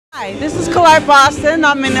Hi, this is Boston.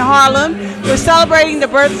 I'm in Harlem. We're celebrating the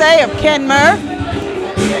birthday of Ken Murph.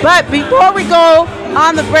 But before we go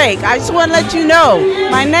on the break, I just want to let you know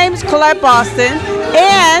my name is Boston,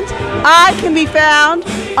 and I can be found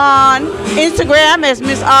on Instagram as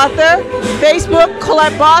Miss Arthur, Facebook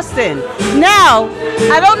Boston. Now,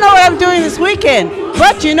 I don't know what I'm doing this weekend,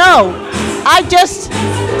 but you know, I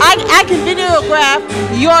can videograph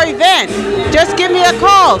your event. Just give me a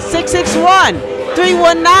call,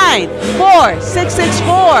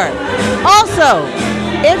 661-319-4664. Also,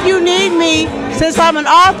 if you need me, since I'm an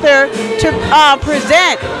author, to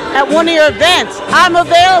present at one of your events, I'm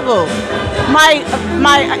available. My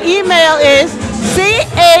email is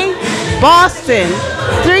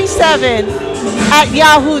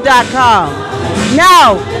caboston37@yahoo.com.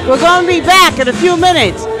 Now, we're going to be back in a few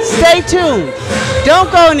minutes. Stay tuned.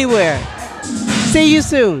 Don't go anywhere. See you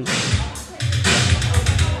soon.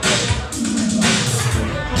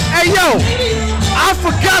 Hey, yo, I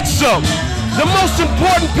forgot something. The most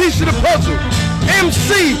important piece of the puzzle.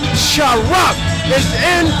 MC Sharrock is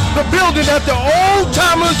in the building at the Old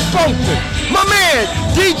Timers Function. My man,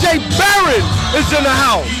 DJ Barron, is in the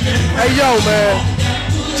house. Hey, yo, man,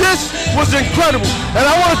 this was incredible. And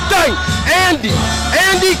I want to thank Andy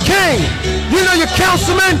King. You know your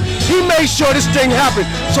councilman? He made sure this thing happened.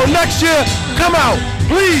 So next year, come out,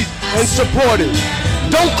 please, and support it.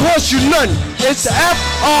 Don't cost you nothing. It's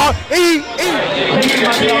FREE.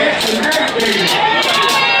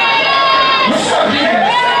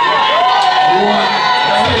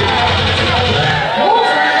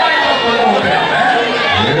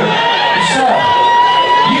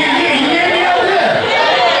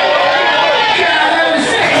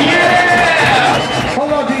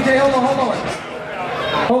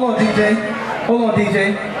 Hold on,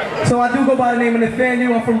 DJ. So I do go by the name of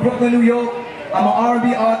Nathaniel. I'm from Brooklyn, New York. I'm an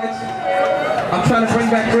R&B artist. I'm trying to bring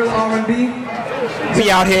back real R&B. We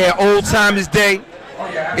out here, Old Timers Day.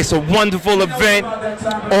 It's a wonderful event.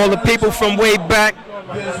 All the people from way back.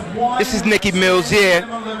 This is Nicky Mills here,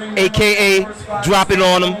 a.k.a. dropping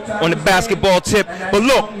on them on the basketball tip. But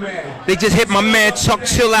look, they just hit my man Chuck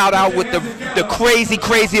Chill out with the crazy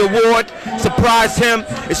award. Surprised him.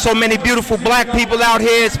 There's so many beautiful black people out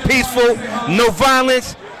here. It's peaceful, no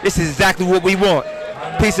violence. This is exactly what we want.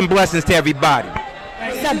 Peace and blessings to everybody.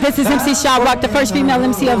 What's up? This is MC Sharrock, the first female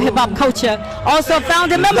MC of hip hop culture. Also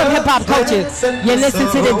founder member of hip hop culture. You listen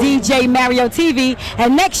to the DJ Mario TV.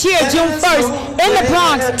 And next year, June 1st, in the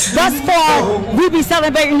Bronx, thus far, we be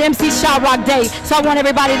celebrating MC Sharrock Day. So I want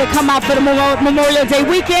everybody to come out for the Memorial Day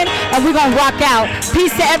weekend, and we're going to rock out.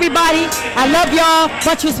 Peace to everybody. I love y'all.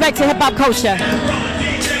 Much respect to hip hop culture.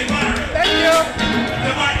 Thank you.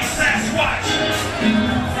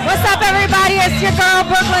 What's up, everybody? It's your girl,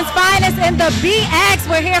 Brooklyn's finest in the BX.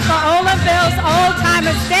 We're here for Olympville's Old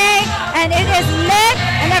Timers Day, and it is lit,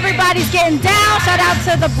 and everybody's getting down. Shout out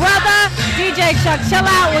to the brother, DJ Chuck Chill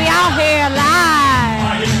Out. We out here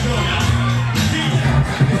live.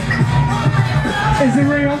 Is it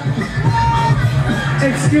real?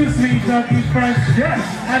 Excuse me, Dougie Fresh. Yes.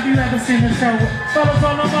 Have you ever seen the show? Fellas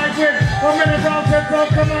on the mic with 1 minute round trip, don't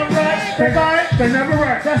come on right. They lie, they never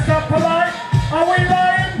right. That's not polite. Are we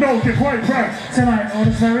lying? No, you're quite right. Tonight on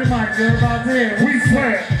this very mic, you're about to hear. We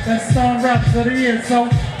swear. Best song raps of the year, so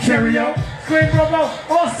cheerio, scream remote.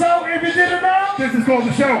 Also, if you didn't know, this is called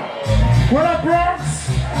the show. What up, Bronx?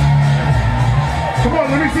 Come on,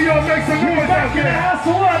 let me see y'all make some noise out there. House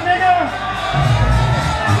for what, nigga?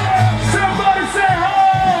 Somebody say ho!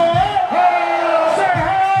 Ho! Say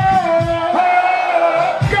ho!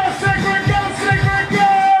 Ho! Go Slick Rick, go Slick Rick, go!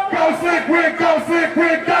 Go Slick Rick, go Slick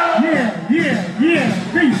Rick, go! Yeah,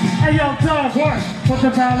 peace. Hey, yo, Doug, what? Put the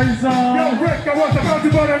valleys on. Yo, Rick, I was about to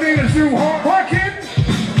but I need a shoe hard. What, kid?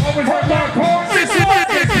 Always hurt my car. This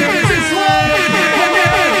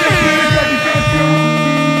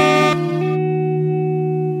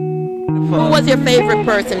Who was your favorite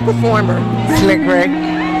person, performer? Slick Rick.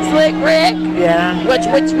 Slick Rick? Yeah. Which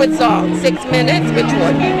song? 6 minutes? Which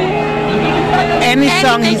one? Any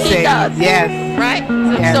song he Anything he does. Yes. Right?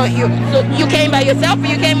 Yes. So you came by yourself, or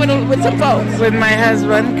you came with some folks? With my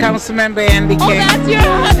husband, Councilman-Bogan, Andy King. Oh, that's your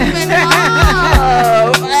husband.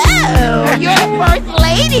 Oh, you're the first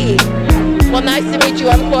lady. Well, nice to meet you.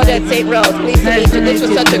 I'm Claudette St. Rose. Pleased to meet you. This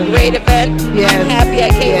was such a great event. Yes. I'm happy I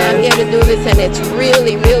came out here to do this, and it's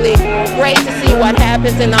really, really great to see what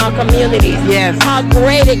happens in our communities. Yes. How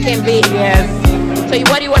great it can be. Yes. So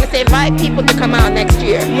what do you want to say? Invite people to come out next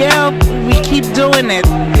year. Yeah, we keep doing it.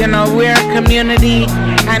 You know, we're a community,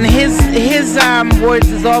 and his words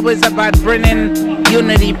is always about bringing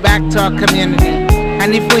unity back to our community.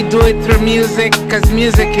 And if we do it through music, because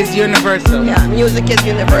music is universal. Yeah, music is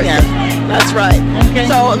universal. Yeah. That's right. Okay.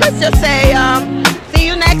 So let's just say, see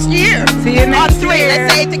you next year. See you next On three. year.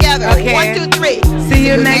 Let's say it together. Okay. 1, 2, 3. See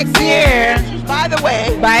you next year. By the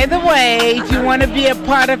way, if you want to be a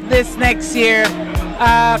part of this next year,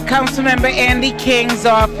 Councilmember Andy King's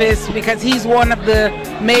office, because he's one of the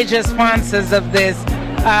major sponsors of this.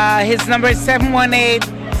 His number is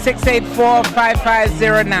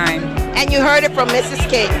 718-684-5509. And you heard it from Mrs.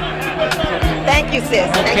 King. Thank you, sis.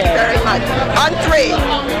 Okay. Thank you very much. On 3,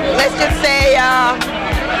 let's just say,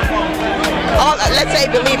 let's say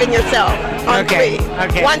believe in yourself. On 3.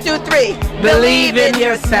 Okay. 1, 2, 3. Believe in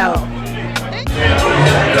yourself.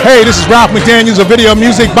 Hey, this is Ralph McDaniels of Video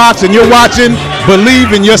Music Box, and you're watching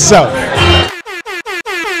Believe in Yourself.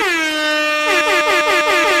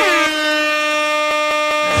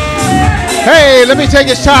 Hey, let me take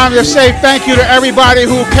this time to say thank you to everybody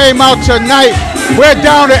who came out tonight. We're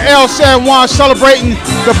down at El San Juan celebrating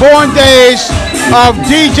the born days of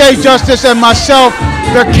DJ Justice and myself.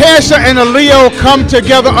 The Cancer and the Leo come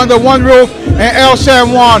together under one roof in El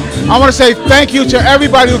San Juan. I want to say thank you to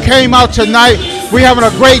everybody who came out tonight. We're having a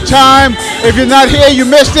great time. If you're not here, you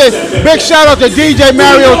missed it. Big shout out to DJ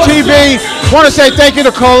Mario TV. Want to say thank you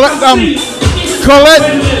to Colette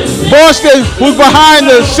Boston, who's behind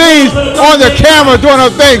the scenes on the camera doing her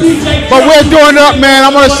thing. But we're doing it up, man.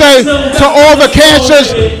 I'm going to say to all the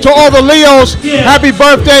Cancers, to all the Leos, happy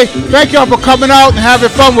birthday. Thank y'all for coming out and having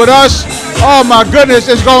fun with us. Oh my goodness,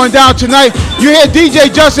 it's going down tonight. You hear DJ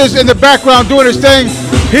Justice in the background doing his thing.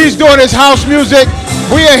 He's doing his house music.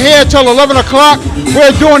 We are here till 11 o'clock.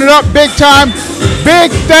 We're doing it up big time.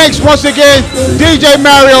 Big thanks once again, DJ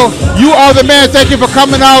Mario. You are the man. Thank you for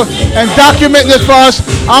coming out and documenting this for us.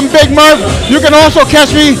 I'm Big Murph. You can also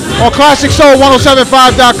catch me on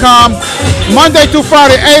ClassicSoul1075.com. Monday through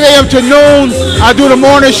Friday, 8 a.m. to noon. I do the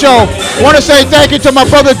morning show. I want to say thank you to my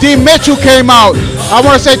brother D. Mitch who came out. I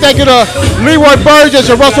want to say thank you to Leroy Burgess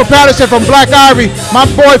and Russell Patterson from Black Ivy. My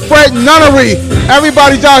boy Fred Nunnery.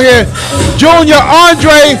 Everybody's out here. Junior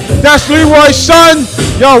Andre, that's Leroy's son.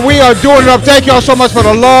 Yo, we are doing it up. Thank y'all so much for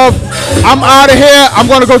the love. I'm out of here. I'm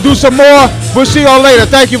going to go do some more. We'll see y'all later.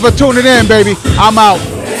 Thank you for tuning in, baby. I'm out.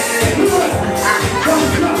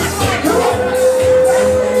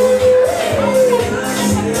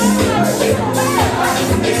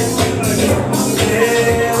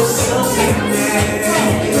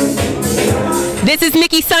 This is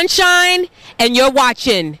Mickey Sunshine, and you're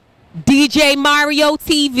watching DJ Mario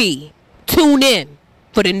TV. Tune in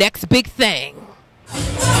for the next big thing.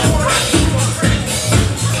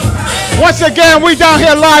 Once again, we down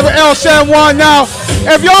here live at El San Juan now.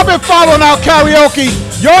 If y'all been following our karaoke,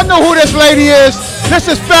 y'all know who this lady is. This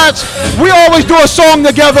is Fats. We always do a song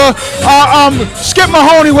together. Skip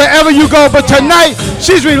Mahoney wherever you go, but tonight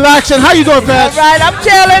she's relaxing. How you doing, Fats? All right, I'm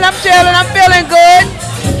chilling. I'm feeling good.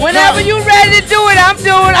 Whenever you ready to do it, I'm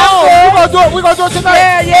doing. We're gonna do it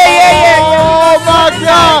tonight. Yeah. Oh my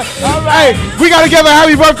God! All right. Hey, we gotta give a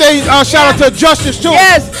happy birthday shout out to Justice too.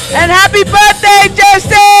 Yes, and happy birthday,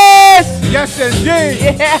 Justice! Yes, indeed.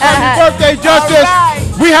 Yeah. Happy birthday, Justice. All right.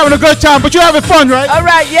 We having a good time, but you having fun, right? All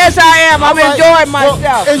right. Yes, I am. I'm enjoying myself.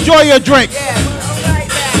 Well, enjoy your drink. Yeah. All right,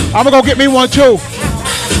 now. I'm gonna go get me one too.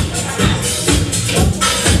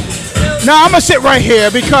 Now I'm gonna sit right here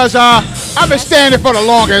because I've been standing for the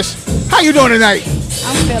longest. How you doing tonight?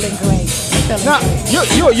 I'm feeling great. Now,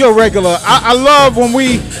 you're a regular. I love when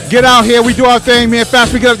we get out here, we do our thing. Me and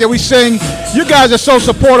Fast, we get up there, we sing. You guys are so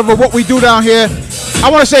supportive of what we do down here. I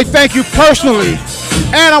want to say thank you personally.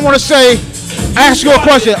 And I want to say, ask you a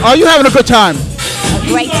question. Are you having a good time? A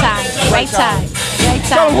great time. Great time. Great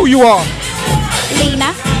Tell them time. who you are.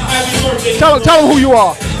 Lena. Tell them who you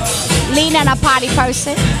are. Lena and a party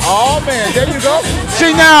person. Oh man, there you go.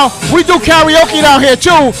 See now, we do karaoke down here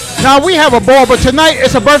too. Now we have a ball, but tonight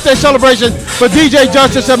it's a birthday celebration for DJ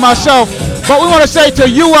Justice and myself. But we want to say to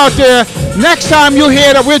you out there, next time you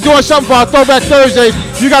hear that we're doing something for our Throwback Thursdays,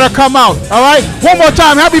 you gotta come out. All right? One more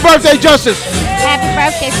time, happy birthday, Justice. Happy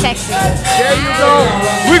birthday, sexy. There you go.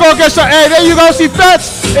 We're gonna get some. Hey, there you go. See,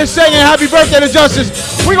 Fats is saying happy birthday to Justice.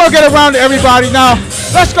 We're gonna get around to everybody now.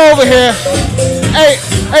 Let's go over here. Hey,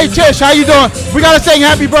 Tish, how you doing? We gotta sing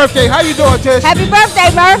happy birthday. How you doing, Tish? Happy birthday,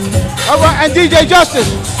 Murph. All right, and DJ Justice.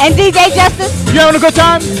 And DJ Justice. You having a good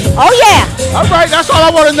time? Oh, yeah. All right, that's all I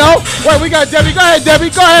want to know. Wait, we got Debbie. Go ahead, Debbie.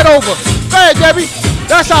 Go ahead over. Go ahead, Debbie.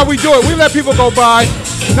 That's how we do it. We let people go by.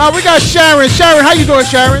 Now we got Sharon. Sharon, how you doing,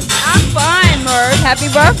 Sharon? I'm fine, Murph. Happy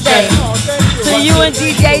birthday to you and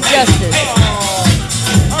DJ Justice.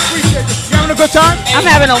 I appreciate it. You having a good time? I'm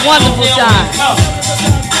having a wonderful time.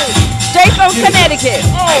 straight from Connecticut.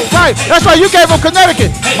 Oh, right. That's right. You came from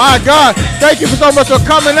Connecticut. My God. Thank you so much for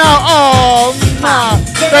coming out. Oh,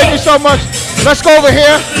 thank you so much. Let's go over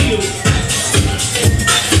here.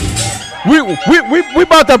 We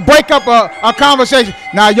about to break up a conversation.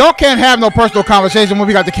 Now, y'all can't have no personal conversation when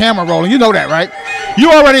we got the camera rolling. You know that, right?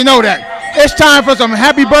 You already know that. It's time for some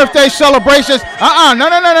happy birthday celebrations.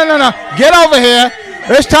 No. Get over here.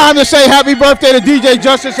 It's time to say happy birthday to DJ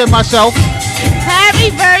Justice and myself. Happy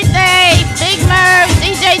birthday, Big Murph,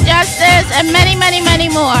 DJ Justice, and many, many, many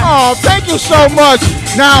more. Oh, thank you so much.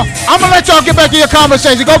 Now, I'm going to let y'all get back to your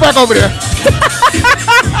conversation. Go back over there.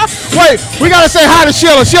 Wait, we got to say hi to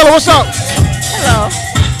Sheila. Sheila, what's up? Hello.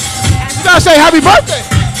 You got to say happy birthday.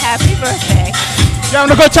 Happy birthday. You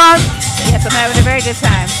having a good time? Yes, I'm having a very good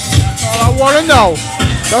time. That's all I want to know.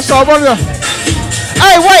 That's all I want to know.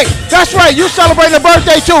 Hey, wait, that's right. You celebrating a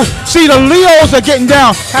birthday, too. See, the Leos are getting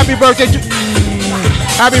down. Happy birthday to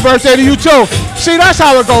Happy birthday to you, too. See, that's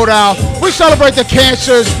how it go down. We celebrate the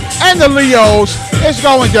Cancers and the Leos. It's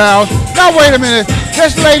going down. Now, wait a minute.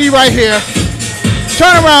 This lady right here.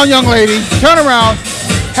 Turn around, young lady. Turn around.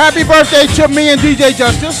 Happy birthday to me and DJ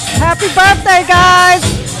Justice. Happy birthday, guys.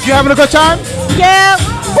 You having a good time? Yeah.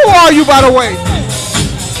 Who are you, by the way?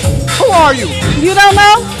 Who are you? You don't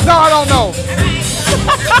know? No, I don't know.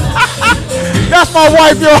 That's my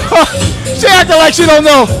wife, yo. She acting like she don't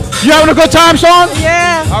know. You having a good time, Sean?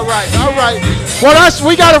 Yeah. All right. Well,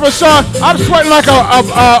 we got it for Sean. I'm sweating like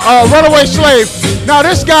a runaway slave. Now,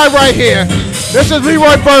 this guy right here, this is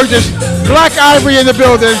Leroy Burgess, Black Ivory in the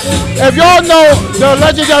building. If y'all know the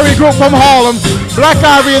legendary group from Harlem, Black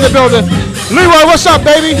Ivory in the building. Leroy, what's up,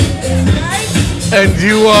 baby? And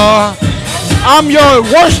you are? I'm your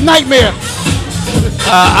worst nightmare.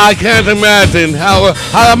 I can't imagine.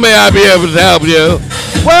 How may I be able to help you?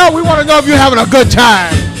 Well, we want to know if you're having a good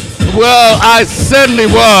time. Well, I certainly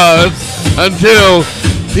was until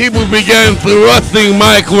people began thrusting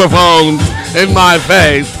microphones in my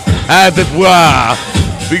face, as it were.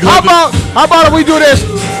 How about if we do this?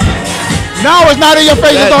 Now it's not in your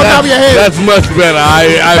face, it's on top of your head. That's much better.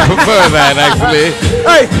 I prefer that, actually.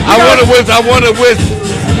 Hey, I want to wish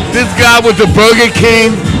this guy with the Burger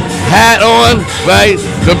King hat on, right?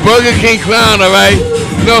 The Burger King crown, all right?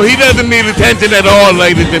 No, he doesn't need attention at all,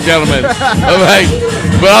 ladies and gentlemen. All right?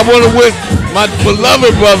 But I want to wish my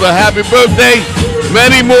beloved brother happy birthday.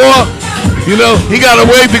 Many more. You know, he got a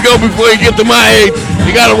ways to go before he gets to my age.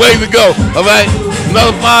 He got a ways to go, all right?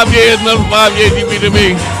 Another 5 years, you be to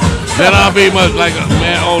me. Then I'll be much like a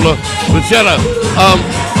man older. But shut up.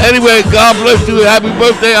 Anyway, God bless you. Happy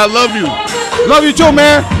birthday. I love you. Love you too,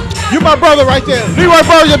 man. You my brother right there. Leroy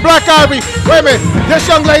Burgess, Black Ivory. Wait a minute. This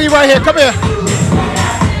young lady right here. Come here.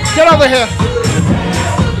 Get over here.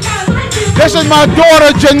 This is my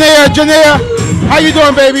daughter, Janaea. Janaea, how you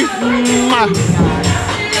doing, baby? I'm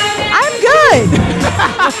good.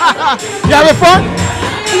 You having fun?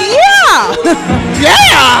 Yeah.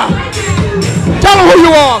 Yeah. Tell them who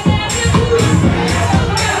you are.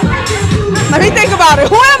 Let me think about it.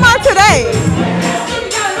 Who am I today?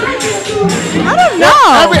 I don't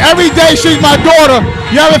know. Every day she's my daughter.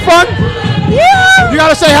 You having fun? Yeah. You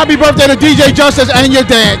gotta say happy birthday to DJ Justice and your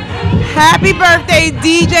dad. Happy birthday,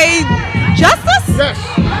 DJ Justice? Yes.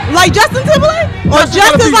 Like Justin Timberlake? Or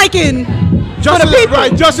Justice like in Justice, for the people?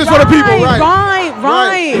 Right, Justice for the people, right.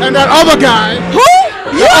 Right. And that other guy. Who?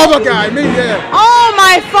 The other guy, me, yeah. Oh,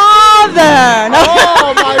 my father. No.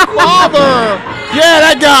 Oh, my father. Yeah,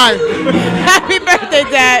 that guy. Happy birthday,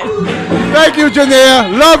 Dad. Thank you,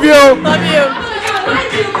 Janaea. Love you. Love you.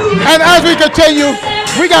 And as we continue,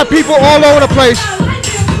 we got people all over the place.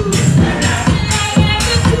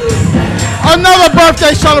 Another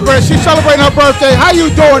birthday celebration. She's celebrating her birthday. How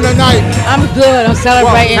you doing tonight? I'm good. I'm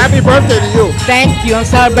celebrating. Well, happy birthday to you. Thank you. I'm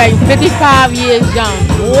celebrating 55 years young.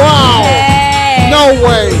 Wow. Hey. No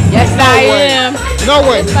way. Yes, I am. No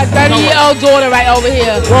way. It's my 30-year-old daughter right over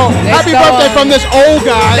here. Well, happy birthday from this old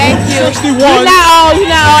guy. Thank you. 61. You're not old.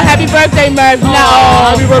 You're not old. Happy birthday, Murph. You're not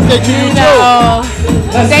old. Happy birthday to you, too.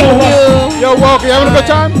 Thank you. You're welcome. You having a good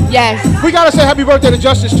time? Yes. We got to say happy birthday to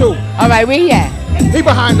Justice, too. All right, where he at? He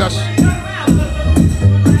behind us.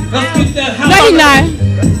 No, he's not.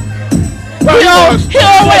 He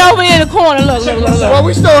all way over in the corner. Look. Well,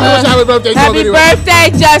 we still have happy birthday. Happy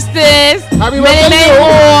birthday, Justice. Happy birthday, to you.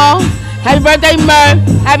 more. Happy birthday, Murph.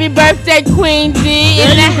 Happy birthday, Queen D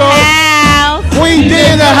in the house. Queen D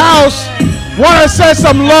in the house. Want to send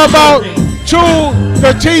some love out to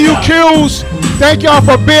the TUQs. Thank y'all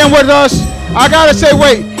for being with us. I got to say,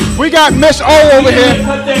 wait. We got Miss O over here.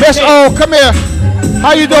 Miss O, come here.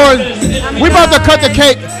 How you doing? We about to cut the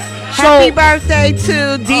cake. Happy birthday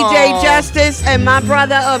to DJ Justice and my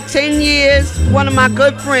brother of 10 years, one of my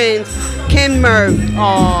good friends, Ken Murph.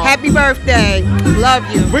 Happy birthday. Love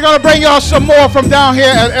you. We're going to bring y'all some more from down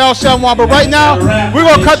here at L71, but right now, we're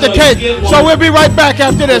going to cut the cake. So we'll be right back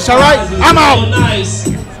after this, all right? I'm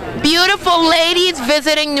out. Beautiful ladies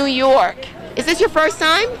visiting New York. Is this your first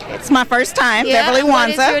time? It's my first time, Yeah. Beverly What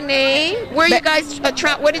is Wanza. your name? Where you guys,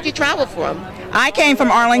 where did you travel from? I came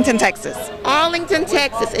from Arlington, Texas. Arlington,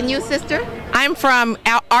 Texas. And you, sister? I'm from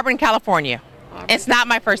Auburn, California. It's not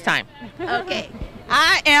my first time. Okay.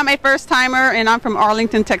 I am a first timer, and I'm from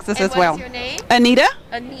Arlington, Texas as well. What's your name? Anita.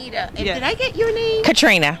 Anita. And Yes. did I get your name?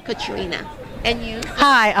 Katrina. Katrina. And you?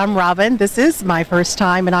 Hi, I'm Robin. This is my first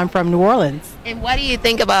time, and I'm from New Orleans. And what do you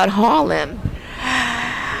think about Harlem?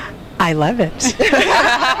 I love it.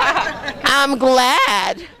 I'm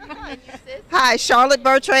glad. Hi, Charlotte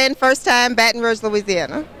Bertrand, first time, Baton Rouge,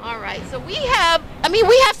 Louisiana. All right, so we have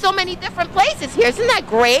so many different places here. Isn't that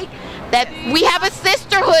great? That we have a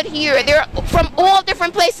sisterhood here. They're from all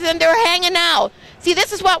different places and they're hanging out. See,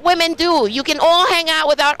 this is what women do. You can all hang out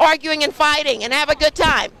without arguing and fighting and have a good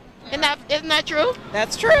time. Isn't that true?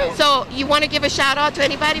 That's true. So you want to give a shout out to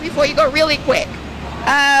anybody before you go really quick?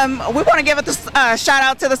 We want to give a shout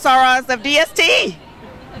out to the Soros of DST.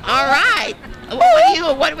 All right.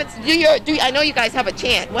 I know you guys have a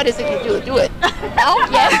chant. What is it you do? Do it. Oh,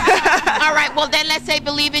 yes. All right. Well, then let's say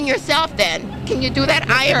believe in yourself then. Can you do that?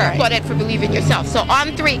 I am applaud it for believe in yourself. So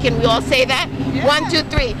on 3, can we all say that? Yeah. 1, 2,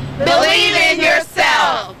 3. Believe in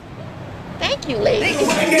yourself. Thank you, ladies.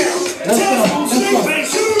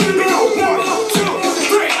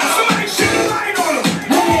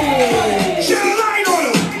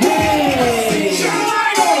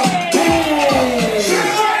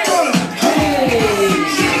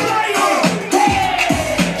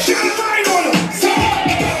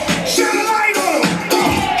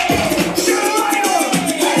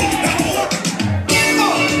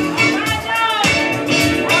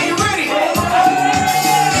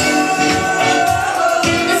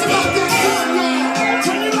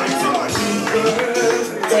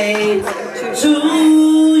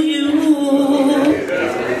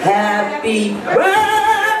 Happy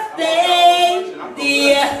birthday,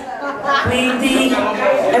 dear Queen D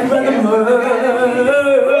and Brother Murph.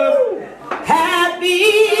 Happy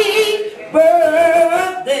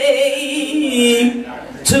birthday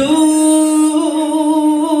to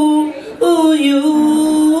you.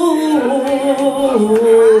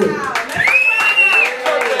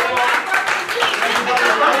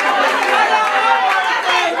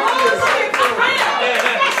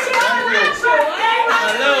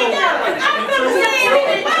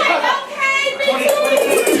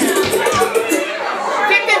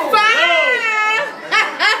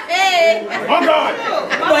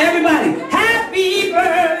 Well, everybody, happy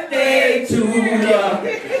birthday to ya.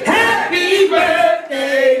 Happy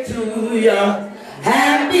birthday to ya.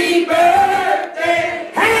 Happy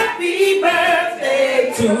birthday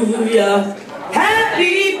to ya.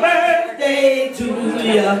 Happy birthday to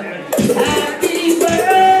ya. Happy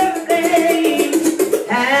birthday.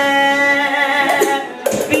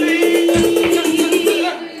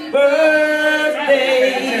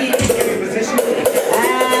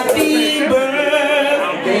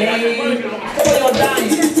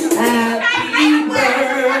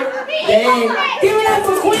 Give it up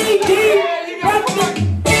for Queen D.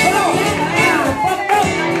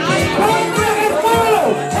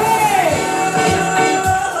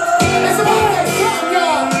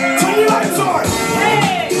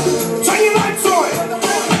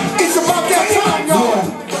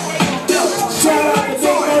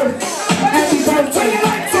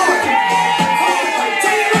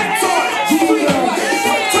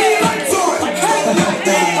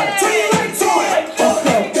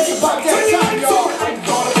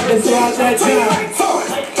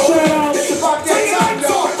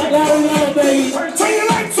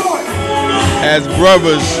 As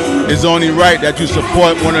brothers, it's only right that you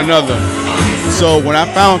support one another. So when I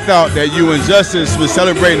found out that you and Justice were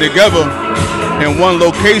celebrating together in one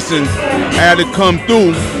location, I had to come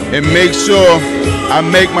through and make sure I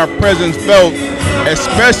make my presence felt,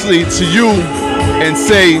 especially to you, and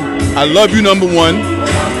say, I love you, number one.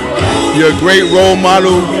 You're a great role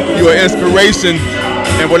model. You're an inspiration.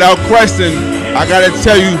 And without question, I gotta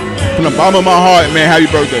tell you from the bottom of my heart, man, happy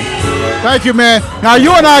birthday. Thank you, man. Now,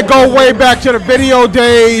 you and I go way back to the video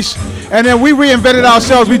days, and then we reinvented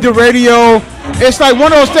ourselves. We did radio. It's like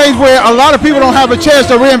one of those things where a lot of people don't have a chance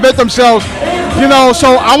to reinvent themselves, you know.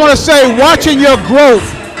 So I want to say, watching your growth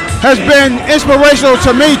has been inspirational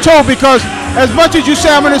to me too, because as much as you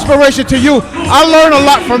say I'm an inspiration to you, I learn a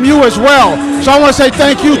lot from you as well. So I want to say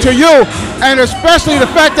thank you to you, and especially the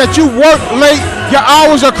fact that you work late, your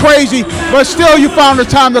hours are crazy, but still you found the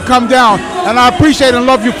time to come down, and I appreciate and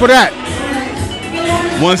love you for that.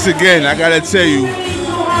 Once again, I gotta tell you,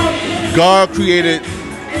 God created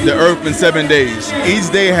the earth in 7 days.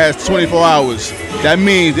 Each day has 24 hours. That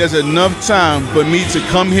means there's enough time for me to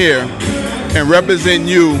come here and represent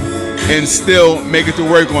you and still make it to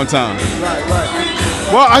work on time. Right, right.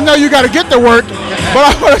 Well, I know you got to get to work, but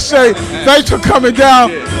I want to say thanks for coming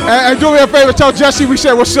down, and do me a favor, tell Jesse we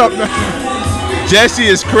said what's up, man. Jesse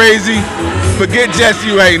is crazy. Forget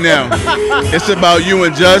Jesse right now. It's about you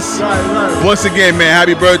and Just. Right. Once again, man,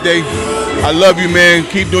 happy birthday. I love you, man.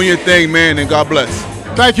 Keep doing your thing, man, and God bless.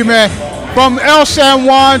 Thank you, man. From El San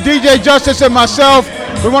Juan, DJ Justice, and myself,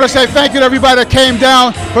 we want to say thank you to everybody that came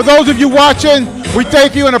down. For those of you watching, we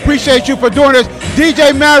thank you and appreciate you for doing this.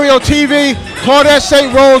 DJ Mario TV, Claudette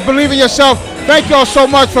St. Rose, Believe in Yourself. Thank you all so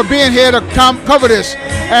much for being here to cover this.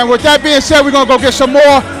 And with that being said, we're going to go get some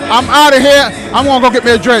more. I'm out of here. I'm going to go get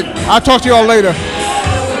me a drink. I'll talk to you all later.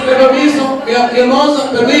 Permiso,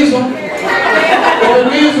 permiso,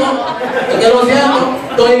 que lo siento,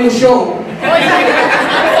 estoy en un show.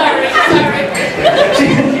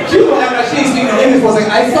 She was like, she speaking in English, was like,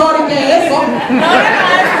 I saw it, ¿qué es eso?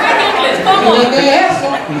 ¿Qué es eso?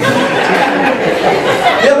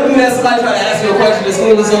 You ever do that, somebody try to ask you a question in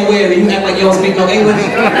school or somewhere and you act like you don't speak no English?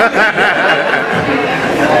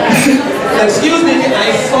 Excuse me,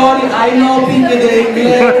 I saw it, I know people de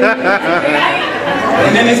English.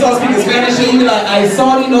 And then they start speaking Spanish and you be like, I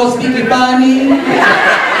saw it, no speak Spanish.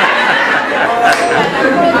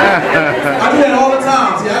 I do that all the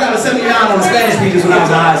time. See, I got a 79 on the Spanish speakers when I was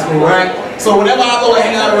in high school, right? So whenever I go and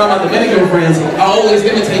hang out around my Dominican friends, I always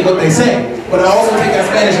imitate what they say. But I also take that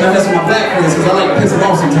Spanish and I mess with my black friends because I like to piss them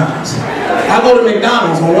off sometimes. I go to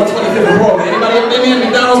McDonald's on 125th and Broadway. Anybody ever been in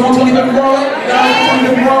McDonald's 125th and Broadway? McDonald's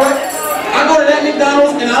 125th and Broadway? I go to that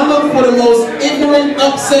McDonald's and I look for the most ignorant,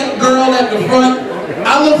 upset girl at the front.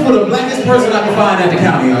 I look for the blackest person I can find at the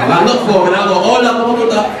counter. I look for them and I go, hola, ¿cómo tú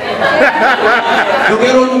estás? Yo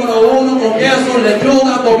quiero el número 1 con queso,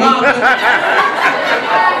 lechuga, tomate.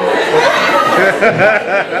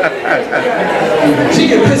 She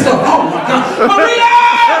get pissed off. Oh my God. Maria!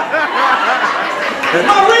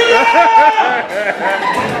 Maria!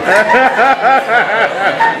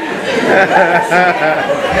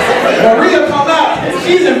 Maria come out.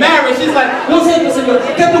 She's embarrassed. She's like, no sé, señor.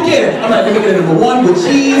 ¿Qué tú quieres? I'm like, look at number 1 with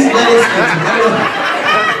cheese, lettuce, and tomato.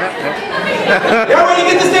 Y'all ready to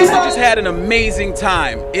get this thing started? I just had an amazing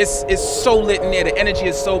time. It's so lit in there. The energy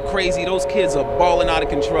is so crazy. Those kids are balling out of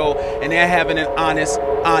control, and they're having an honest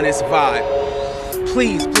vibe.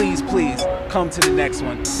 Please, please, please come to the next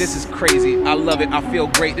one. This is crazy. I love it. I feel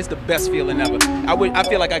great. This is the best feeling ever. I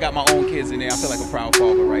feel like I got my own kids in there. I feel like a proud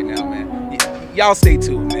father right now, man. Y'all stay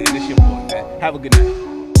tuned, man. This your boy, man. Have a good night.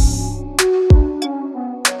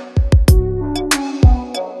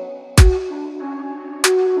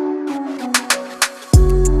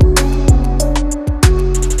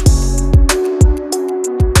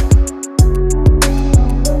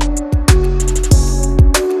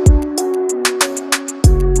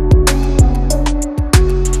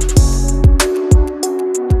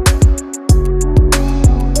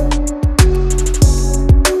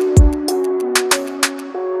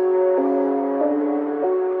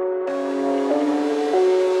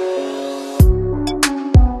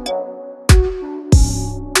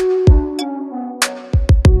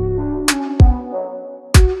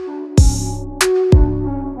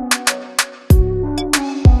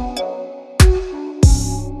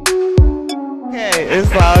 It's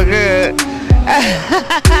all good.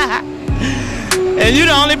 And you're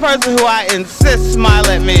the only person who I insist smile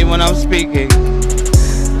at me when I'm speaking.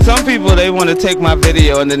 Some people, they want to take my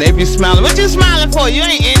video and then they be smiling. What you smiling for? You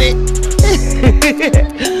ain't in it.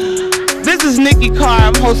 This is Nikki Carr.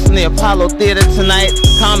 I'm hosting the Apollo Theater tonight,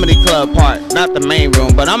 Comedy Club part, not the main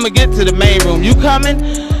room. But I'm going to get to the main room. You coming?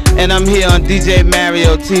 And I'm here on DJ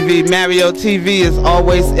Mario TV. Mario TV is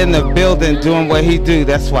always in the building doing what he do.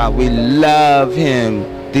 That's why we love him.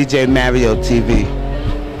 DJ Mario TV.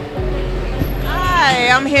 Hi,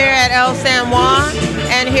 I'm here at El San Juan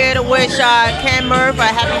and here to wish Ken Murph a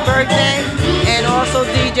happy birthday and also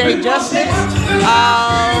DJ Justice.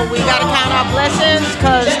 We got to count our blessings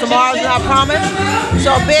because tomorrow's not promised.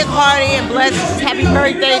 So big party and blessings. Happy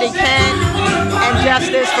birthday to Ken and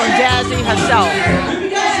Justice from Jazzy herself.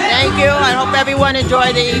 Thank you. I hope everyone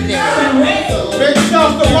enjoyed the evening.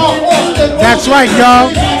 That's right,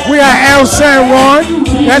 y'all. We are El San Juan.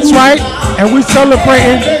 That's right. And we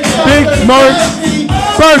celebrating Big Murph's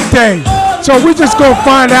birthday. So we're just gonna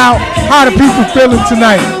find out how the people feeling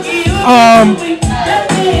tonight.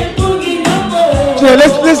 Yeah,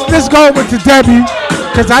 let's go over to Debbie,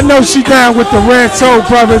 cause I know she down with the Red Soul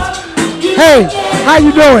Brothers. Hey, how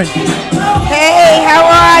you doing? Hey, how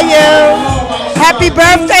are you? Happy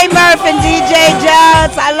birthday, Murph and DJ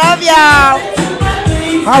Jazz. I love y'all.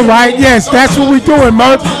 All right, yes, that's what we're doing,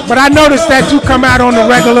 Murph. But I noticed that you come out on the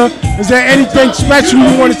regular. Is there anything special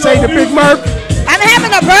you want to say to Big Murph? I'm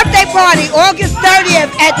having a birthday party August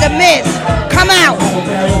 30th at the Miss. Come out.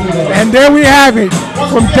 And there we have it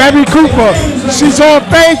from Debbie Cooper. She's on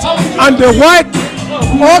face under what?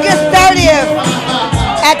 August 30th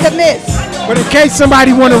at the Miss. But in case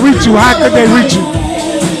somebody want to reach you, how could they reach you?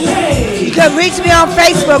 You can reach me on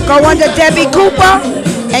Facebook. Go under Debbie Cooper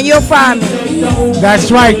and you'll find me.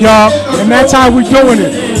 That's right, y'all. And that's how we're doing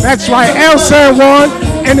it. That's right. El San Juan,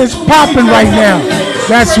 and it's popping right now.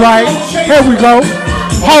 That's right. Here we go.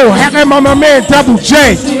 Oh, heck, my man Double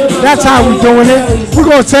J. That's how we're doing it. We're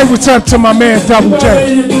going to say what's up to my man Double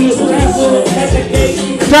J.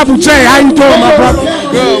 Double J, how you doing, my brother?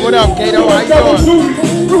 Good. What up, Kato? How you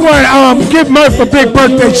doing? We want to give Murph a big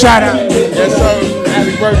birthday shout out. Yes, sir.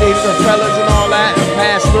 Happy birthday to the fellas and all that.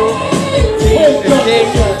 Pass through. And King.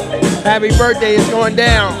 Happy birthday is going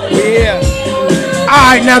down. We here. All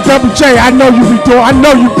right, now Double J, I know you be doing. I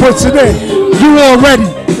know you puts it in. You already.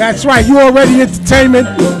 That's right. You already entertainment.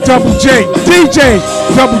 Double J, DJ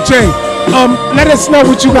Double J. Let us know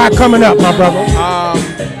what you got coming up, my brother.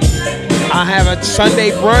 I have a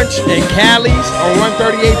Sunday brunch in Cali's on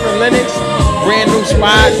 138 from Lennox. Brand new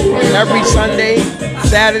spot every Sunday.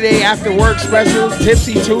 Saturday after work specials,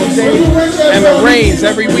 Tipsy Tuesday, and the Rains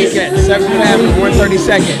every weekend, 7th Avenue,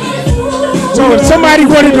 132nd. So if somebody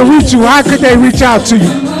wanted to reach you, how could they reach out to you?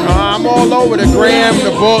 I'm all over the gram,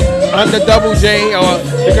 the book, under Double J, or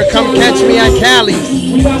you could come catch me at Cali's,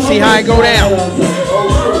 see how I go down.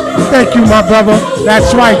 Thank you, my brother.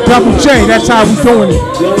 That's right, Double J, that's how we doing it.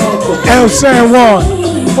 El San Juan.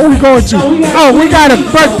 Who we going to? Oh, we got a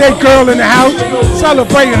birthday girl in the house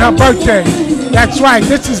celebrating her birthday. That's right.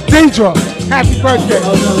 This is Deidre. Happy birthday.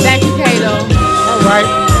 Thank you, Kato. All right.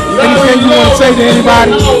 Anything you want to say to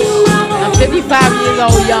anybody? I'm 55 years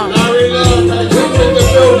old, young.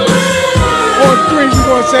 On three, you're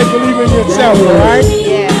going to say believe in yourself, all right?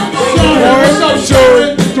 Yeah.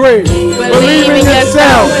 1, 2, 3. Believe in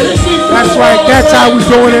yourself. That's right. That's how we're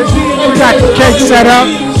doing it. We got the cake set up.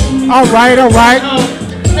 All right, all right.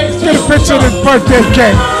 Let's get a picture of this birthday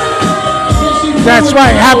cake. That's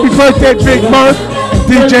right. Happy birthday, Big Murph and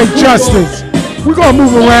DJ Justice. We're going to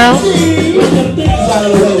move around.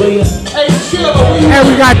 And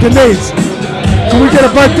we got Denise. Can we get a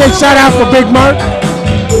birthday shout out for Big Murph?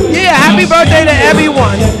 Yeah, happy birthday to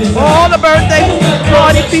everyone. All the birthday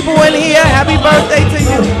party people in here, happy birthday to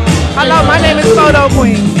you. Hello, my name is Photo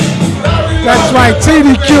Queen. That's right.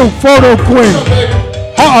 TDQ, Photo Queen.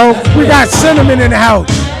 Uh-oh, we got Cinnamon in the house.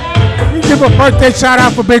 We give a birthday shout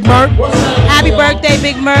out for Big Murph. Happy birthday,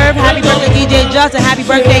 Big Murph. Happy birthday, DJ Justin. Happy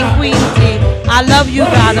birthday, Queen T. I love you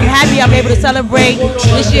guys. I'm happy I'm able to celebrate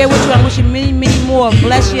this year with you. I'm wishing many, many more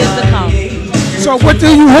blessed years to come. So who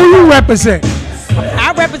you represent?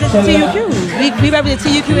 I represent TUQ. We represent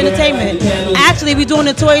TUQ Entertainment. Actually, we're doing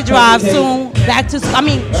a toy drive soon. Back to school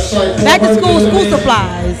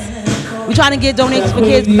supplies. We're trying to get donations for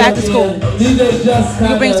kids back to school. You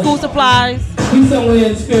can bring school supplies.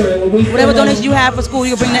 Whatever donation you have for school,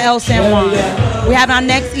 you can bring to El San Juan. We have our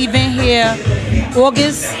next event here, the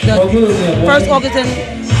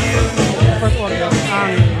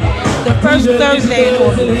first Thursday in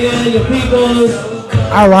August.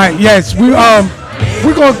 All right, yes, we're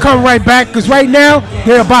gonna come right back because right now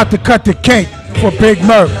they're about to cut the cake for Big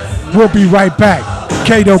Murph. We'll be right back.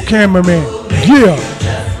 Kato Cameraman, yeah.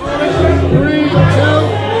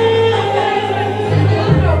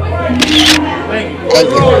 Thank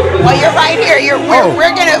you. Well, you're right here.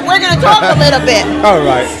 We're gonna talk a little bit. All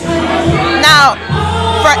right. Now,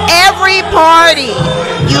 for every party,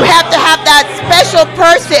 you have to have that special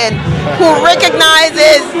person who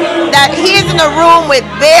recognizes that he's in a room with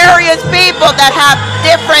various people that have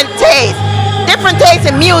different tastes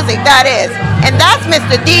in music, that is. And that's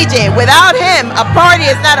Mr. DJ. Without him, a party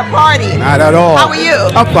is not a party. Not at all. How are you?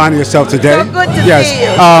 I'm finding yourself today. So good to yes. see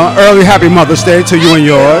you. Early happy Mother's Day to you and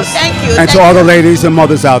yours. Thank you. And to all the ladies and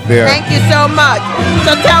mothers out there. Thank you so much.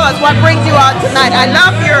 So tell us, what brings you out tonight? I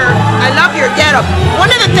love your getup.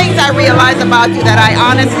 One of the things I realize about you that I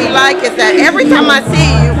honestly like is that every time I see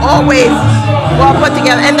you, you always well put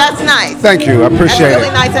together, and that's nice. Thank you. I appreciate That's really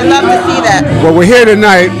it. nice. I love to see that. Well, we're here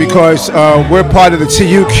tonight because we're part of the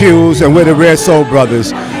TUQs and we're the Rare Soul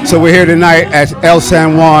Brothers. So we're here tonight at El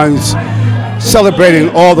San Juan's, celebrating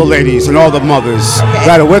all the ladies and all the mothers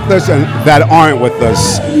that are with us and that aren't with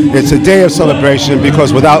us. It's a day of celebration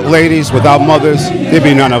because without ladies, without mothers, there'd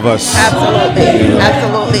be none of us. Absolutely,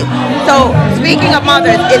 absolutely. So, speaking of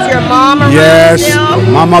mothers, is your mom around Yes, still?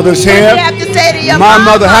 my mother's What here. do you have to say to your My mama?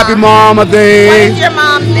 mother, happy Mama Day. What is your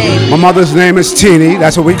mom's name? My mother's name is Teeny.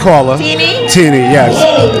 That's what we call her. Teeny? Teeny, yes.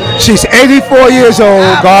 She's 84 years old.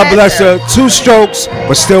 God bless her. 2 strokes,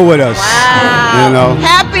 but still with us. Wow. You know.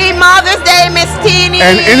 Happy Mother's Day, Miss Teeny.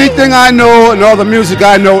 And anything I know and all the music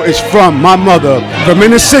I know is from my mother. From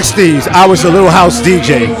in the 60s, I was a little house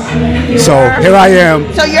DJ. So here I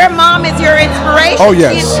am. So your mom is your inspiration? Oh,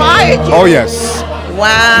 yes. She inspired you? Oh, yes.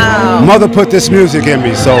 Wow. Mother put this music in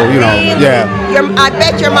me, so, you know, yeah. I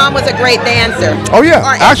bet your mom was a great dancer. Oh, yeah.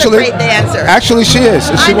 Or is Actually, a great dancer. Actually, she is.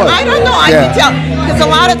 She was. I don't know. I Yeah. can tell. Because a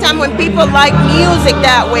lot of time when people like music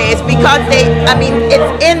that way, it's because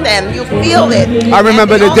it's in them. You feel it. I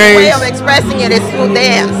remember and the only days. way of expressing it is through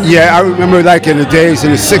dance. Yeah, I remember like in the days in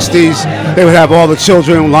the 60s, they would have all the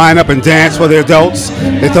children line up and dance for the adults.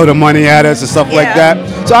 They throw the money at us and stuff like that.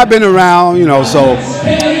 So I've been around, you know, so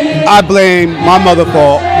I blame my mother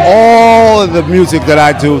for all of the music that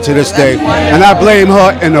I do to this day. And I blame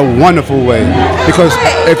her in a wonderful way. Because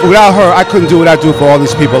without her, I couldn't do what I do for all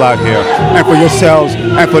these people out here. And for yourselves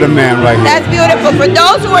and for the man right here. That's beautiful. For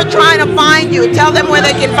those who are trying to find you, tell them where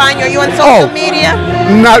they can find you. Are you on social media?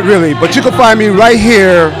 Not really, but you can find me right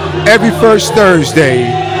here every first Thursday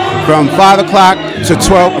from 5 o'clock to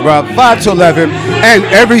 12, about 5 to 11, and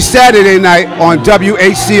every Saturday night on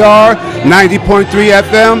WHCR 90.3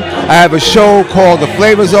 FM. I have a show called The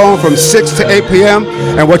Flavor Zone from 6 to 8 p.m.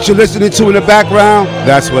 And what you're listening to in the background,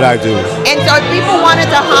 that's what I do. And so if people wanted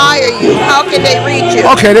to hire you, how can they reach you?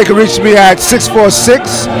 Okay, they can reach me at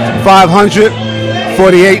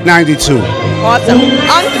 646-500-4892. Awesome.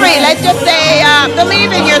 On 3, let's just say,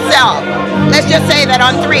 believe in yourself. Let's just say that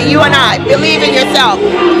on 3, you and I, believe in yourself.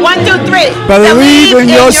 1, 2, 3. Believe in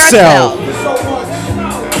yourself.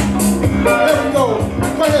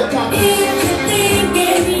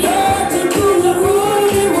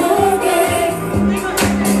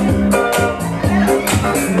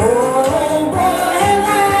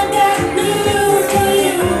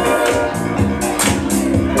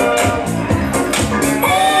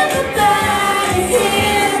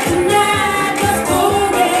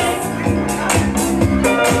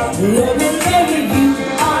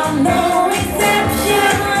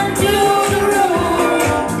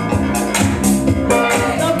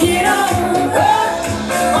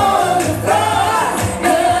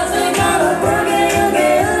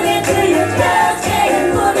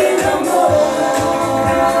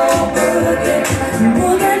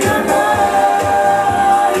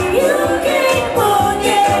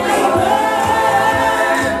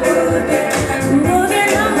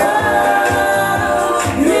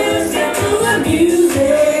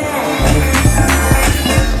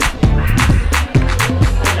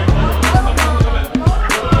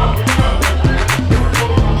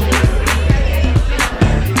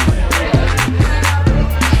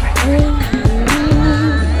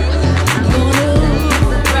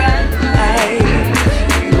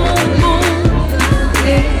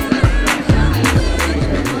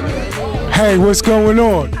 Hey, what's going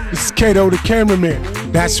on? This is Kato the Cameraman.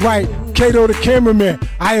 That's right, Kato the Cameraman.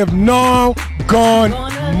 I have now gone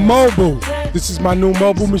mobile. This is my new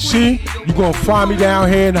mobile machine. You're gonna find me down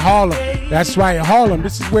here in Harlem. That's right, Harlem.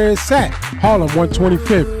 This is where it's at. Harlem,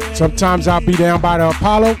 125th. Sometimes I'll be down by the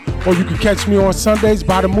Apollo, or you can catch me on Sundays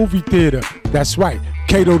by the movie theater. That's right,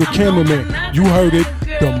 Kato the Cameraman. You heard it,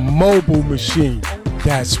 the mobile machine.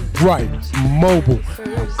 That's right, mobile.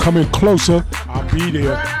 I'm coming closer. I'll be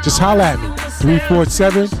there. Just holler at me.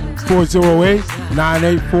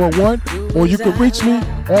 347-408-9841. Or you can reach me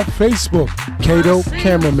on Facebook, Kato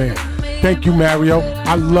Cameraman. Thank you, Mario.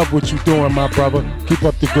 I love what you're doing, my brother. Keep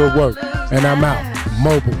up the good work. And I'm out.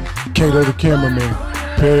 Mobile. Kato the Cameraman.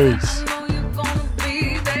 Peace.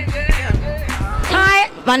 Hi,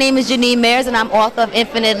 my name is Janine Mayers, and I'm author of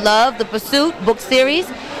Infinite Love, The Pursuit book series.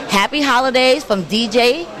 Happy holidays from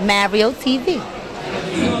DJ Mario TV.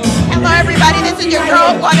 Hello, everybody. This is your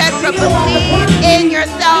girl, Claudette, from Believe in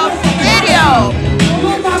Yourself video.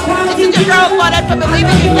 This is your girl, Claudette, from Believe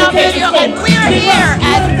in Yourself video, and we're here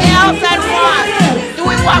at El San Juan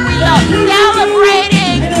doing what we love,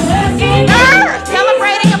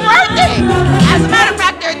 celebrating a birthday. As a matter of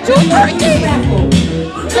fact, there are 2 birthdays.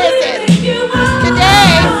 Listen,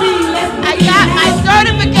 today I got my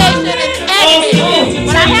certification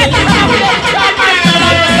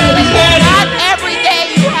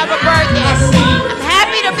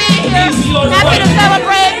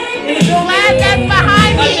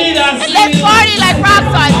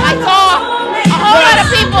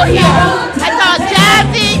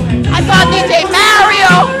saw DJ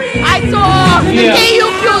Mario. I saw the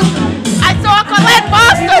DUQs. I saw Colette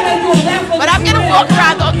Boston. But I'm going to walk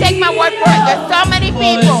around. Don't take my word for it. There's so many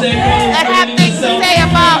people that have things to say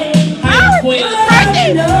about our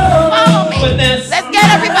birthday. Follow me. Let's get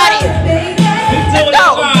everybody. Let's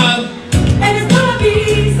go.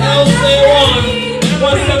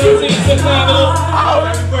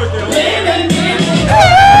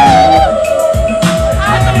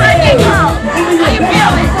 How's the birthday girl? How you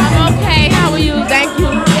feeling? I'm okay. How are you? Thank you.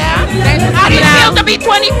 Yeah? How do you feel to be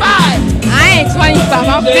 25? I ain't 25.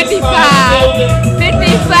 I'm 55.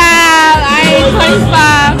 55. I ain't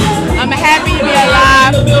 25. I'm happy to be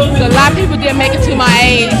alive. So a lot of people didn't make it to my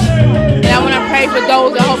age. And I want to pray for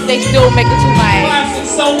those that hope they still make it to my age.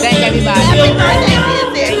 Thank everybody. Happy birthday,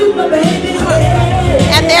 music.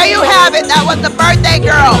 And there you have it. That was the birthday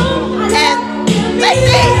girl. And let's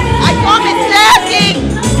see. I saw Miss Jackie.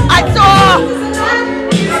 I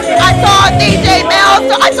saw DJ Mel.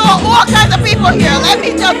 So I saw all kinds of people here. Let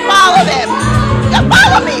me just follow them. Just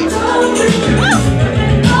follow me.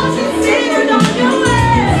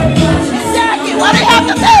 Miss Jackie, what do you have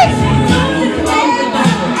to say?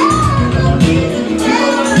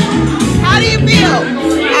 How do you feel?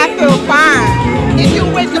 I feel fine. Did you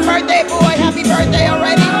wish the birthday boy happy birthday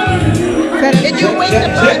already? Did you wish the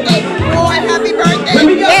birthday boy happy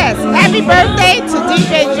birthday? Yes, happy birthday to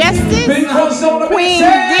DJ Justice, Queen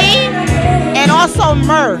D, and also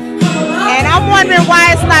Murph. And I'm wondering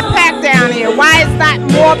why it's not packed down here. Why it's not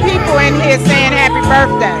more people in here saying happy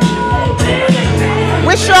birthday?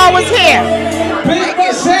 Wish y'all was here. Thank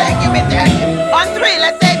you, Miss Jackie. On three,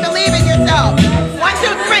 let's say believe in yourself. 1, 2,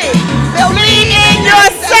 3. Believe in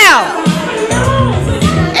yourself.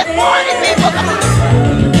 It's morning, people. Come on.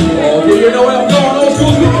 Oh, you know where I'm going. Old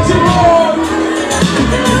school's moving too long.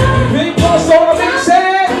 Big boss on the big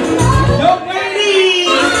set. Young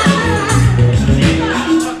ladies.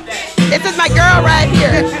 This is my girl right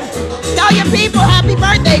here. Tell your people happy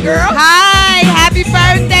birthday, girl. Hi, happy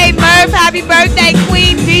birthday, Murph. Happy birthday,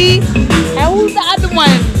 Queen D. And who's the other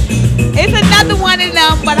one? It's another one of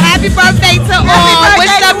them, but happy birthday to all.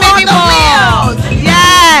 Wish them many more.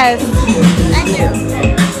 Yes. Thank you.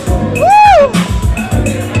 Woo!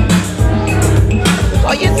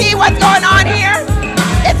 So you see what's going on here?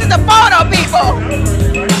 This is a photo, people.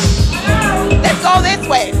 Let's go this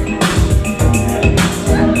way.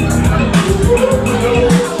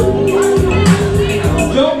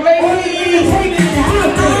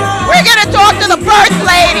 We're going to talk to the first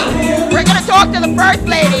lady. We're going to talk to the first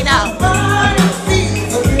lady now.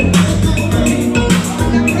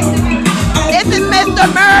 This is Mr.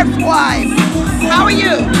 Murph's wife. How are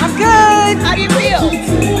you? I'm good. How do you feel?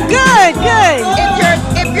 Good, good.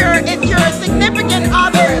 It's your significant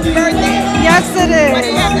other's birthday. Yes, it is. What do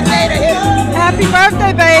you have to say to him? Happy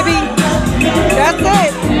birthday, baby. That's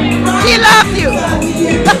it. She loves you.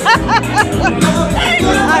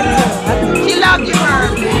 She loves you,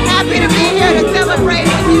 Murph. Happy to be here to celebrate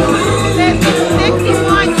with you. Listen,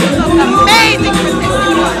 61 years old. Amazing for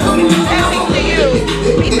 61. Blessings to you.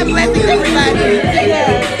 Peace and blessings, everybody.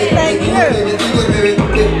 Yes, thank you.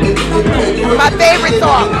 My favorite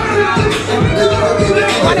song. You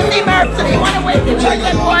want to see Murph? So you want to wait to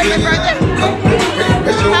birthday boy, your birthday?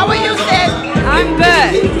 How are you, sis? I'm good.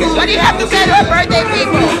 What do you have to say to our birthday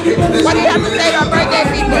people? What do you have to say to our birthday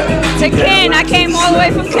people? To Ken, I came all the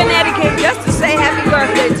way from Connecticut just to say happy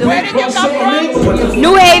birthday to him. Where did you come from?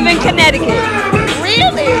 New Haven, Connecticut.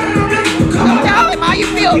 Really? So tell them how you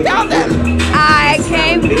feel. Tell them. I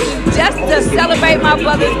came just to celebrate my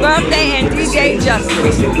brother's birthday and DJ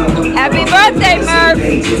Justice. Happy birthday, Murph.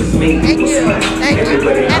 Thank you. Thank you.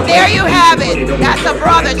 And there you have it. That's a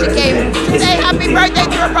brother. She came to say happy birthday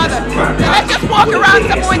to her brother. So let's just walk around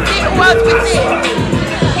some more and see who else we see.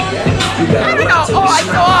 I don't know. Oh, I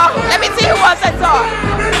saw. Let me see who else I saw.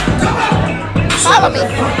 Follow me.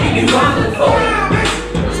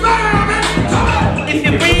 If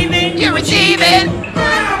you're breathing, you're receiving.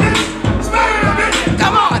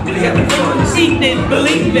 Come on. Eating,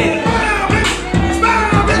 believe it.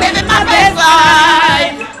 Living my best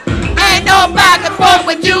life. Ain't no back and forth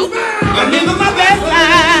with you. I'm living my best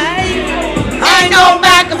life. Ain't no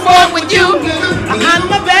back and forth with you. I'm on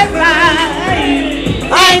my best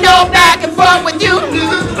life. Ain't no back and forth with you.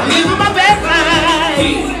 I'm living my best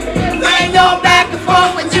life. Ain't no back and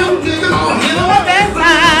forth with you. I'm living my best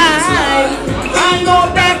life. Ain't no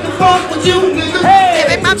back and forth with you.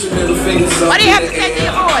 What do you have to say to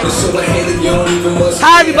your boys?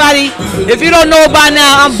 How everybody, if you don't know by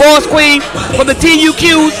now, I'm Boss Queen from the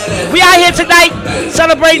TUQs. We out here tonight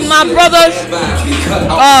celebrating my brothers,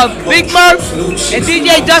 Big Murph and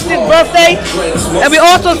DJ Justin's birthday. And we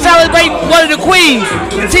also celebrate one of the queens,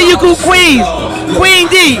 the TUQ queens, Queen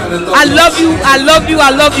D. I love you, I love you,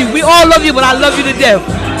 I love you. We all love you, but I love you to death.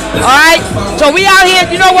 Alright? So we out here,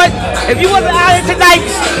 you know what? If you wasn't out here tonight,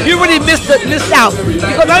 you really missed out.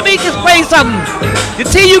 Because let me explain something. The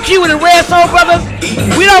TUQ and the Red Soul Brothers,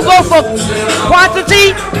 we don't go for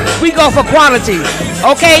quantity, we go for quality.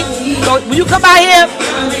 Okay? So when you come out here,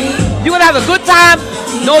 you're gonna have a good time,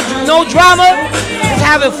 no drama, just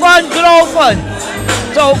having fun, good old fun.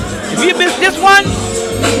 So if you missed this one,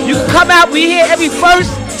 you can come out. We here every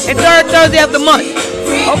first and third Thursday of the month.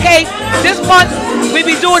 Okay? This month, we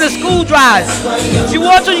be doing a school drive. If you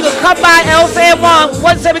want to, you can come by El San Juan,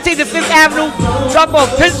 117 to 5th Avenue, drop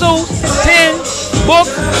off pencils, pens,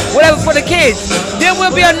 books, whatever for the kids. Then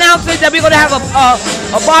we'll be announcing that we're going to have a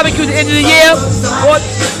barbecue at the end of the year, or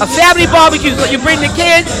a family barbecue. So you bring the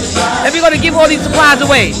kids, and we're going to give all these supplies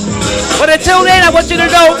away. But until then, I want you to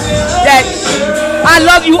know that I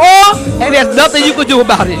love you all, and there's nothing you can do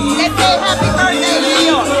about it. Let's say happy birthday,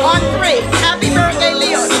 Leo, on 3. Happy birthday,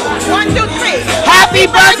 Leo. 1, 2, 3. Happy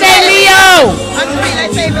birthday, Leo! On 3,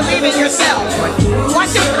 let's say believe in yourself. 1,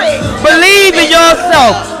 2, 3. Believe in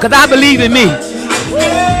yourself, because I believe in me.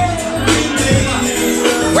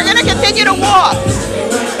 We're going to continue to walk.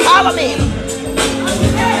 Follow me.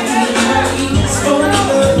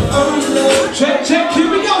 Check, check, here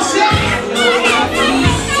we go, set.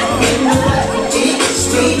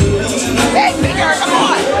 Hey, Peter, come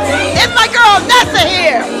on. It's my girl Nessa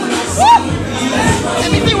here. Woo.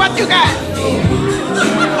 Let me see what you got.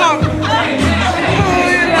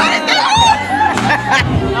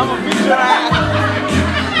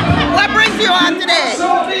 What brings you on today?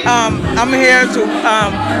 I'm here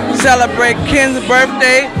to celebrate Ken's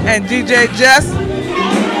birthday and DJ Jess.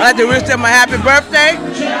 I'd like to wish them a happy birthday.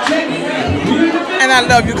 And I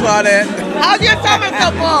love you, Claudette. How's your summer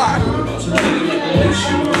so far?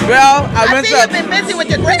 Well, I see you've been busy with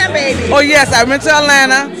your grandbaby. Oh yes, I went to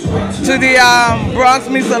Atlanta, to the Bronx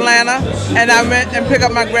meets Atlanta, and I went and picked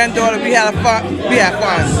up my granddaughter. We had fun.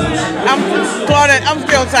 Claudette, I'm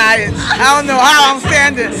still tired. I don't know how I'm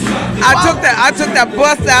standing. I took that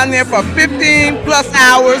bus down there for 15 plus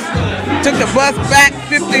hours. Took the bus back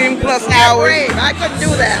 15 plus hours. Brave. I couldn't do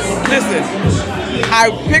that. Listen,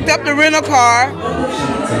 I picked up the rental car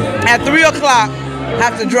at 3 o'clock.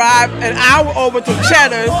 Have to drive an hour over to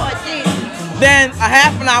Cheddar's, then a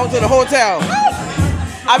half an hour to the hotel.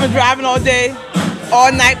 I've been driving all day, all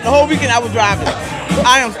night, the whole weekend I was driving.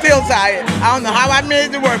 I am still tired. I don't know how I made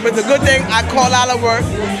it to work, but it's a good thing I called out of work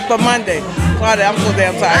for Monday. Claudia, I'm so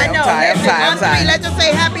damn tired. I know. I'm tired. Let's just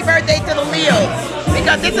say happy birthday to the Leos,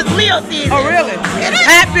 because this is Leo season. Oh, really?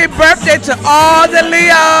 Happy birthday to all the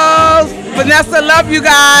Leos. Vanessa, love you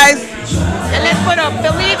guys. And let's put a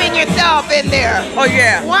believe in yourself in there. Oh,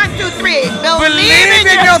 yeah. 1, 2, 3. Believe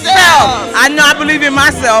in yourself. I know I believe in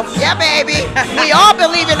myself. Yeah, baby. We all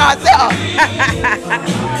believe in ourselves.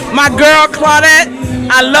 My girl, Claudette,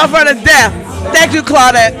 I love her to death. Thank you,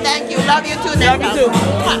 Claudette. Thank you. Love you too, Love you too.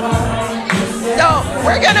 So,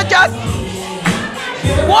 we're going to just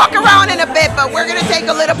walk around in a bit, but we're going to take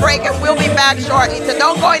a little break and we'll be back shortly. So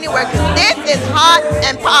don't go anywhere, because this is hot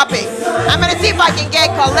and popping. I'm going to see if I can get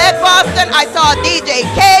Colette Boston. I saw DJ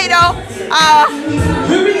Kato.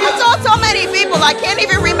 I saw so many people. I can't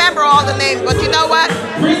even remember all the names, but you know what?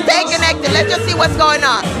 Stay connected. Let's just see what's going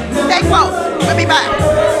on. Stay close. We'll be back.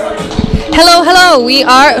 Hello, hello. We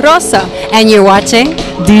are Rosa, and you're watching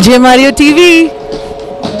DJ Mario TV.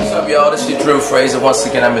 What's up, y'all? This is your Drew Fraser. Once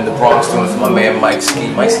again, I'm in the Bronx doing it for my man Mike Ski.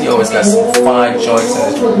 Mike Ski always got some fine joints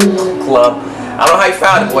in his club. I don't know how he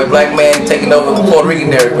found it, boy. Black man taking over the Puerto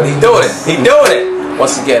Rican area, but he's doing it. He's doing it.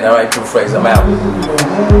 Once again, all right, Drew Fraser, I'm out. I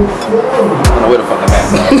don't know where the fuck I'm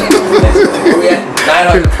at. Where we at?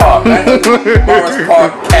 900 Park, right? Morris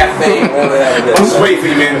Park Cafe, whatever that is. Bus wait for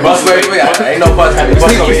you, man. Bus wait for you. Ain't no bus.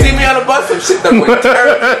 You see me on the bus? I'm sitting there with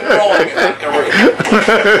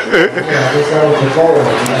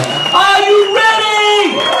Are you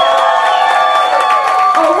ready?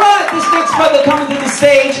 All right, this next brother coming to the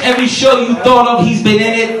stage. Every show you thought of, he's been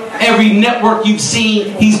in it. Every network you've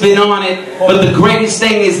seen, he's been on it. But the greatest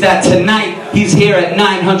thing is that tonight, he's here at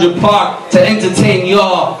 900 Park to entertain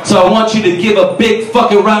y'all. So I want you to give a big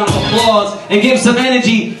fucking round of applause and give some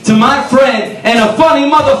energy to my friend and a funny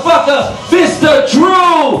motherfucker, Mr.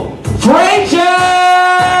 Drew Fraser!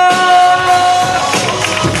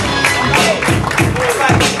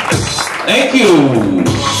 Thank you.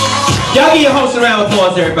 Y'all give your host a round of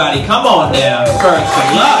applause, everybody. Come on now. First,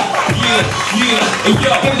 some love. Yeah. Hey,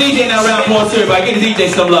 yo, give the DJ now a round of applause, everybody. Give the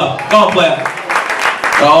DJ some love. Go on, player.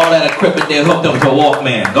 All that equipment there hooked up to a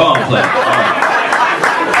Walkman. Go on, player.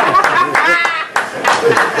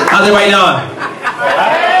 How's everybody doing?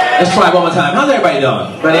 Let's try it one more time. How's everybody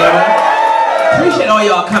doing? Ready, everybody? Appreciate all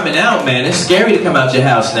y'all coming out, man. It's scary to come out your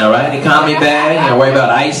house now, right? Economy bad, you know, worry about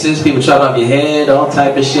ISIS, people chopping off your head, all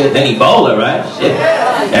type of shit. Then Ebola, right? Shit.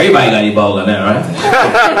 Everybody got Ebola now, right?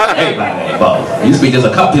 Everybody got Ebola. Used to be just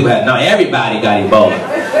a couple people had, now everybody got Ebola.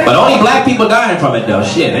 But only black people dying from it though,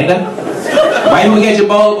 shit, ain't that? White people get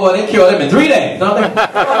Ebola, boy, they kill them in 3 days, don't they?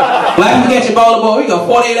 Black people get Ebola, boy, we go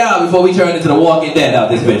 48 hours before we turn into the Walking Dead out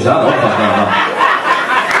this bitch. I don't know what the fuck going on.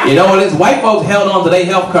 You know what it is? White folks held on to their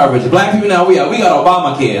health coverage. Black people now, we got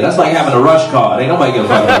Obamacare. That's like having a rush card. Ain't nobody give a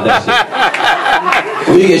fuck about that shit.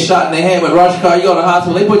 When you get shot in the head with a rush card, you go to the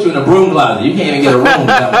hospital, they put you in a broom closet. You can't even get a room.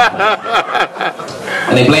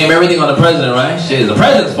 And they blame everything on the president, right? Shit, it's the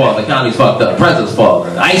president's fault. The economy's fucked up. The president's fault.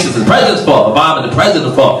 ISIS is the president's fault. Obama, the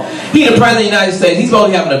president's fault. He the president of the United States. He's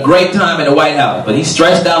supposed to be having a great time in the White House, but he's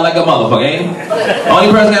stressed out like a motherfucker, ain't he?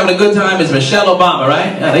 Only person having a good time is Michelle Obama,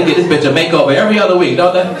 right? Yeah, they get this bitch a makeover every other week,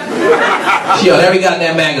 don't they? She on every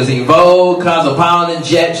goddamn magazine. Vogue, Cosmopolitan,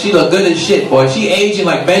 Jet. She look good as shit, boy. She aging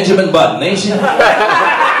like Benjamin Button, ain't she? This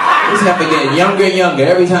heifer getting younger and younger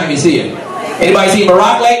every time you see her. Anybody seen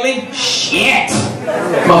Barack lately? Shit!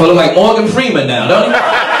 Motherfucker look like Morgan Freeman now, don't he?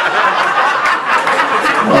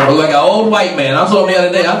 Motherfucker look like an old white man. I saw him the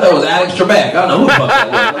other day. I thought it was Alex Trebek. I don't know who the fuck that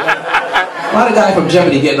was. Why the guy from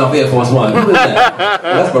Jeopardy getting off Air Force One? Who is that?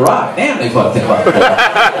 Well, that's Barack. Damn, they fucked him up.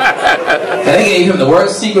 And they gave him the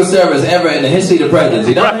worst Secret Service ever in the history of the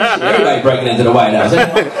presidency. Everybody breaking into the White House.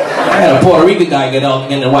 I had a Puerto Rican guy get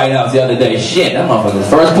in the White House the other day. Shit, that motherfucker was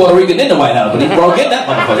the first Puerto Rican in the White House, but he broke in that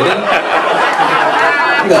motherfucker, didn't he?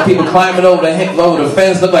 You got people climbing over the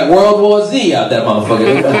fence, look like World War Z out that motherfucker.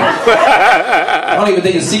 I don't even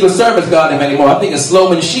think it's Secret Service got him anymore. I think it's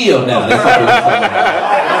Sloman Shield now.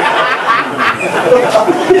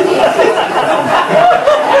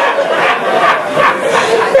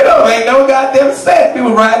 You know, ain't no goddamn sense.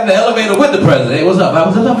 People riding the elevator with the president. Hey, what's up?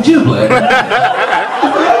 What's up with you, player?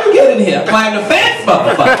 How you get in here? Climb the fence,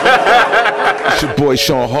 motherfucker. It's your boy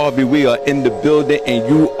Sean Harvey. We are in the building and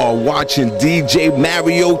you are watching DJ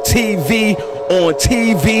Mario TV on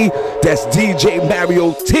TV. That's DJ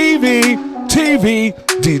Mario TV.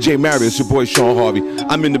 DJ Mario. It's your boy Sean Harvey.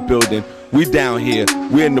 I'm in the building. We down here.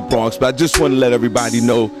 We're in the Bronx. But I just want to let everybody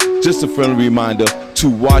know, just a friendly reminder, to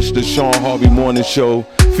watch the Sean Harvey Morning Show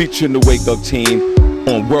featuring the Wake Up Team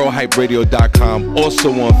on worldhyperadio.com.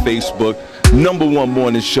 Also on Facebook. #1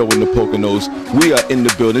 morning show in the Poconos. We are in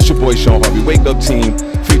the building. It's your boy Sean Harvey. Wake Up Team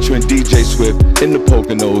featuring DJ Swift in the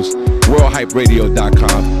Poconos.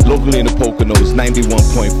 worldhyperadio.com. Locally in the Poconos,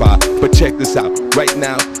 91.5. But check this out. Right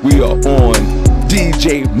now, we are on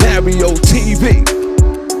DJ Mario TV.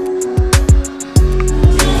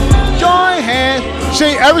 Join hands.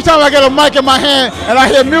 See, every time I get a mic in my hand and I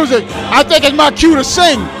hear music, I think it's my cue to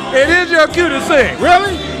sing. It is your cue to sing.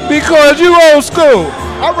 Really? Because you old school.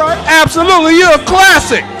 All right. Absolutely, you're a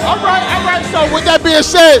classic. All right. So with that being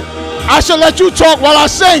said, I should let you talk while I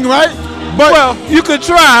sing, right? But well, you could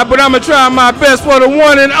try, but I'm going to try my best for the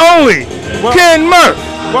one and only, Ken Murph.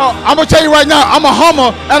 Well, I'm going to tell you right now, I'm a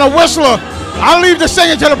hummer and a whistler. I leave the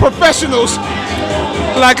singing to the professionals.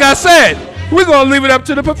 Like I said, we're going to leave it up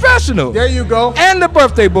to the professionals. There you go. And the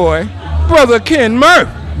birthday boy, Brother Ken Murph.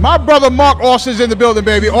 My brother Mark Austin's in the building,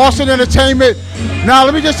 baby. Austin Entertainment. Now,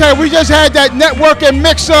 let me just tell you, we just had that networking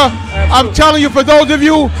mixer. I'm telling you, for those of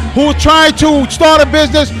you who are trying to start a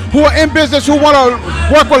business, who are in business, who want to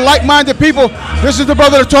work with like-minded people, this is the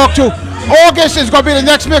brother to talk to. August is going to be the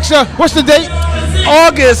next mixer. What's the date?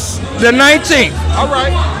 August the 19th. All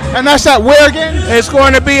right. And that's at where again? It's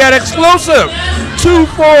going to be at Exclusive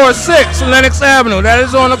 246 Lenox Avenue. That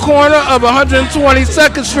is on the corner of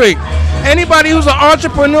 122nd Street. Anybody who's an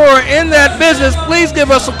entrepreneur in that business, please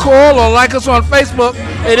give us a call or like us on Facebook.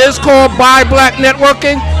 It is called Buy Black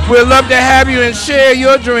Networking. We'd love to have you and share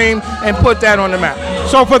your dream and put that on the map.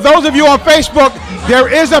 So for those of you on Facebook,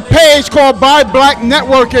 there is a page called Buy Black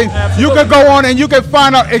Networking. You can go on and you can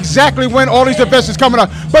find out exactly when all these events is coming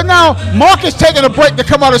up. But now, Mark is taking a break to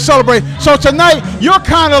come out and celebrate. So tonight, you're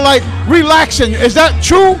kind of like relaxing. Is that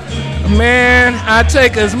true? Man, I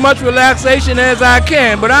take as much relaxation as I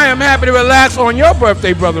can, but I am happy to relax on your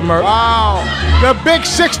birthday, Brother Murph. Wow. The Big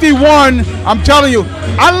 61, I'm telling you,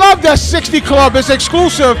 I love that 60 Club. It's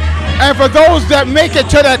exclusive. And for those that make it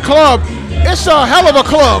to that club, it's a hell of a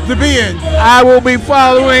club to be in. I will be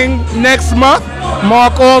following next month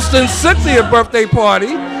Mark Austin's 60th birthday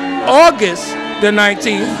party August the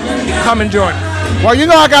 19th, come and join us. Well, you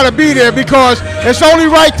know I gotta be there because it's only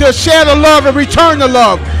right to share the love and return the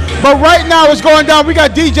love. But right now it's going down. We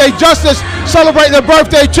got DJ Justice celebrating their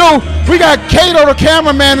birthday too. We got Kato, the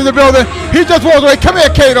cameraman, in the building. He just walked away. Come here,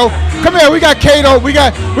 Kato. Come here. We got Kato. We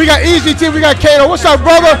got Easy T. We got Kato. What's up,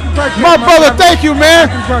 brother? My brother. Thank you, man.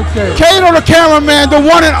 Kato, the cameraman, the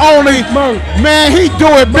one and only. Man, he do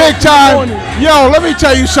it big time. Yo, let me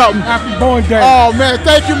tell you something. Happy born day. Oh man,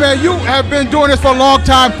 thank you, man. You have been doing this for a long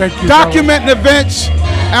time. Thank you. Documenting events.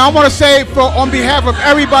 And I want to say, on behalf of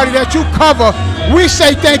everybody that you cover, we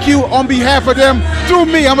say thank you on behalf of them. Through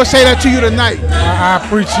me, I'm going to say that to you tonight. I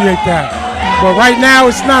appreciate that. But right now,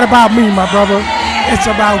 it's not about me, my brother. It's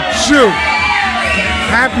about you.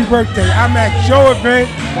 Happy birthday. I'm at your event.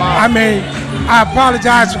 Wow. I mean, I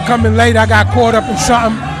apologize for coming late. I got caught up in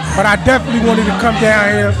something. But I definitely wanted to come down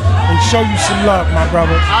here and show you some love, my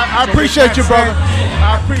brother. I appreciate you, brother.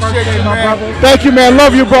 I appreciate you, my man. brother. Thank you, man.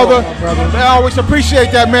 Love you, brother. Man, I always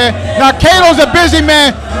appreciate that, man. Now, Kato's a busy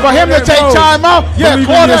man. For him to take time out, yeah,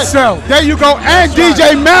 there you go. And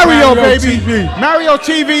DJ Mario, baby. TV. Mario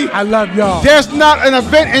TV. I love y'all. There's not an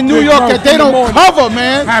event in New York that they don't cover,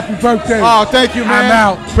 man. Happy birthday. Oh, thank you, man.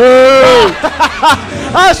 I'm out.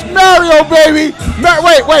 That's Mario, baby.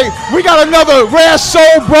 Wait. We got another rare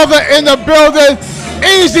soul brother in the building.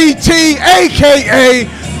 Easy T, a.k.a.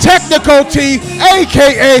 Technical T,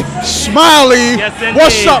 a.k.a. Smiley. Yes,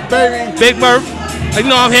 what's up, baby? Big Murph, you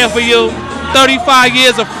know I'm here for you. 35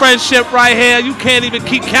 years of friendship right here. You can't even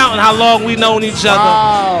keep counting how long we known each other.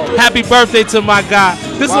 Wow. Happy birthday to my guy.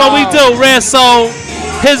 This is what we do, Rare Soul,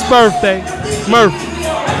 his birthday. Murph,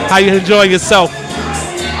 how you enjoy yourself?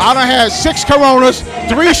 I done had 6 Coronas,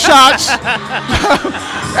 3 shots.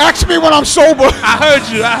 Ask me when I'm sober. I heard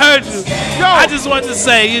you. Yo. I just wanted to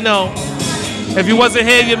say, you know, if you wasn't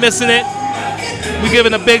here, you're missing it. We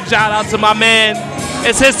giving a big shout out to my man.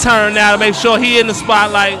 It's his turn now to make sure he in the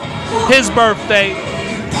spotlight. His birthday.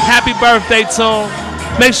 Happy birthday to him.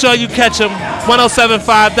 Make sure you catch him,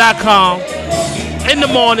 1075.com. In the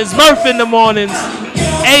mornings, Murph in the mornings,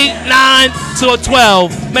 8, 9 to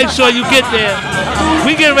 12. Make sure you get there.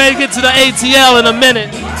 We getting ready to get to the ATL in a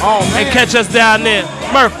minute. And catch us down there.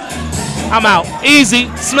 Murph, I'm out. Easy,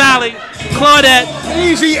 Smiley, Claudette.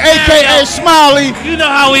 Easy, a.k.a. Smiley. You know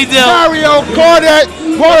how we do. Mario, Claudette.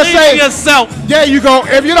 Want to say yourself. There you go.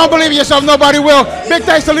 If you don't believe in yourself, nobody will. Big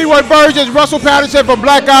thanks to Leroy Burgess, Russell Patterson from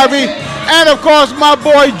Black Ivy, and of course my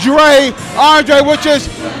boy Andre, which is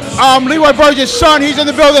Leroy Burgess' son. He's in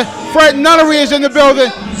the building. Fred Nunnery is in the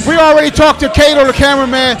building. We already talked to Kato, the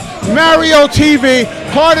cameraman. Mario TV,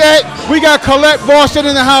 Claudette. We got Colette Boston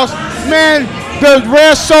in the house. Man, the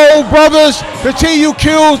Rare Soul Brothers, the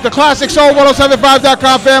TUQs, the Classic Soul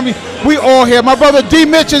 1075.com family. We all here. My brother D.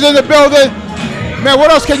 Mitch is in the building. Man,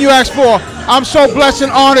 what else can you ask for? I'm so blessed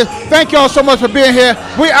and honored. Thank y'all so much for being here.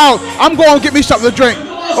 We out. I'm going to get me something to drink.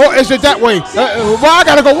 Or is it that way? Well, I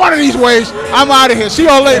got to go one of these ways. I'm out of here. See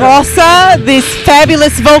y'all later. Rosa, this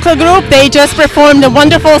fabulous vocal group, they just performed a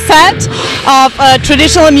wonderful set of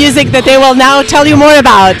traditional music that they will now tell you more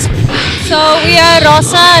about. So we are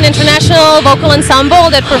Rosa, an international vocal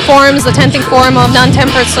ensemble that performs the authentic form of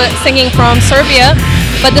non-tempered singing from Serbia.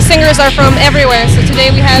 But the singers are from everywhere. So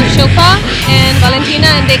today we have Shilpa and Valentina,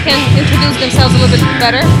 and they can introduce themselves a little bit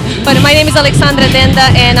better. But my name is Alexandra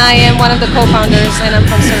Denda, and I am one of the co-founders, and I'm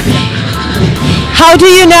from Serbia. How do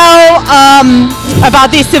you know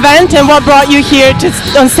about this event, and what brought you here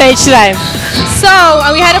on stage today? So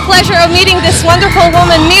we had a pleasure of meeting this wonderful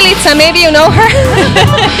woman, Milica. Maybe you know her.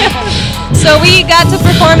 So we got to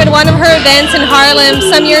perform at one of her events in Harlem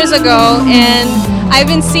some years ago, and I've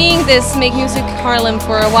been seeing this Make Music Harlem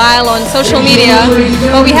for a while on social media,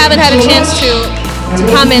 but we haven't had a chance to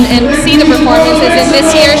come in and see the performances. And this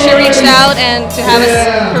year she reached out and to have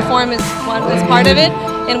us perform as part of it,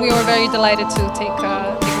 and we were very delighted to take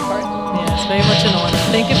part. Yes, very much an honor.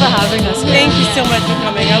 Thank you for having us. Thank you so much for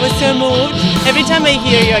coming. I was so moved. Every time I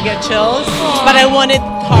hear you, I get chills, but I wanted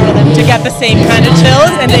Harlem to get the same kind of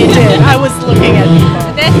chills, and they did. I was looking at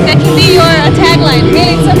people. That can be your tagline.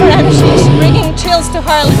 Milica Branišić, bringing chills to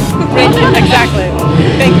Harlem. Thank you. Exactly.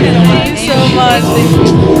 Thank you so much.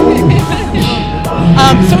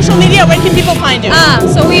 Social media, where can people find you?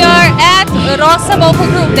 So we are at Rosa Vocal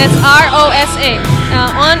Group, that's R-O-S-A,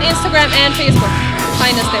 on Instagram and Facebook.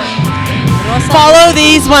 Find us there. Rosa. Follow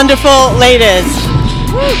these wonderful ladies.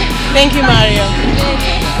 Thank you, Mario.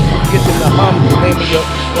 Get them to hum the name of your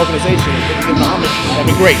organization. If you give them a hum,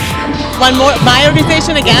 that'd be great. One more, my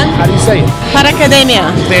organization again? How do you say it?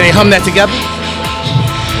 Paracademia. They hum that together?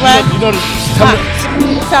 What? You know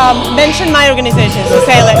mention my organization. So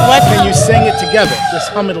say like what? Can you sing it together?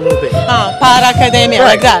 Just hum it a little bit. Para Academia,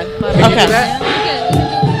 like that. Okay.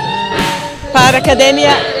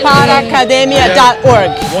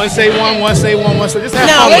 Paraacademia.org. One say one, one say one, one say. Just have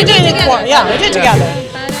No, fun we're with doing it. Yeah, we do it together.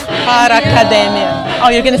 Paraacademia. Oh,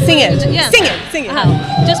 you're gonna sing it? Yeah. Sing it. Sing it.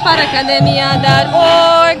 Just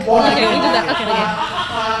paraacademia.org. Okay, we do that. Okay.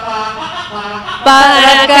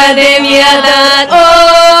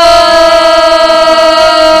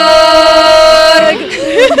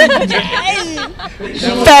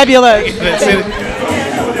 Paraacademia.org. Fabulous.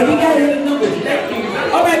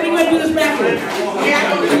 All right, we're going to do this backwards.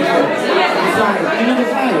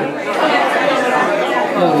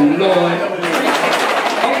 Oh, Lord.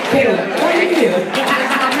 Okay, why are you here?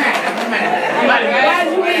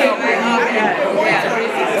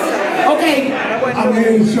 Okay. I'm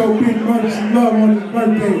here to show Big Murph some love on his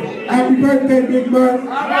birthday. Happy birthday, Big Murph.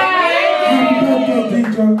 Happy birthday,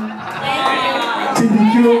 teacher.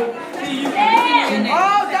 TBQ.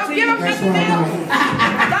 Oh, don't give him nothing else.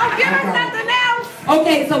 Don't give him nothing else.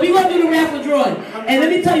 Okay, so we're going to do the raffle drawing. And let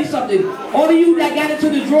me tell you something. All of you that got into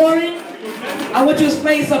the drawing, I want you to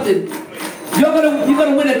explain something. You're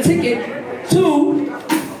gonna win a ticket to...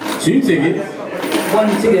 2 tickets?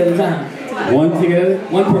 1 ticket at a time. 1 ticket?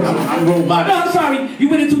 1 person. I'm going by. No, I'm sorry. You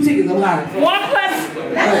winning 2 tickets. I'm lying. 1 plus.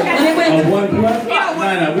 Oh, 1 plus?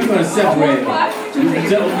 No, we're going to separate.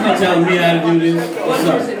 You're telling me how to do this? What's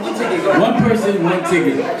up? 1 person, 1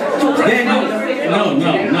 ticket. Then, no.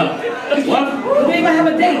 What? They ain't gonna have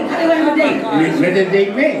a date. How they gonna have a date? Let that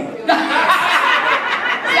date me.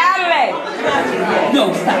 Saturday.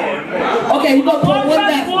 No, stop. Okay, we're gonna put 1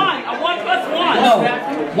 raffle. 1 plus 1. No,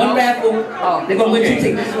 1 raffle. They're gonna win 2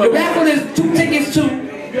 tickets. The raffle is 2 tickets to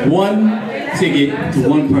 1 ticket to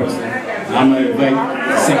 1 person. I'm gonna invite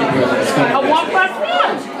the second person that's coming. A 1 plus 1.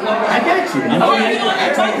 I got you. I'm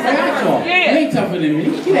you ain't tougher than me.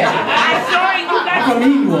 Get out. I'm sorry, you got I'm from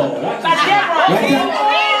Eagle.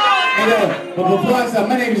 But before I start,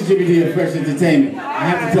 my name is Jimmy D of Fresh Entertainment. I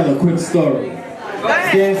have to tell a quick story.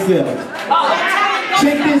 Stand still.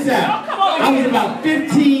 Check this out. I was about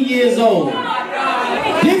 15 years old.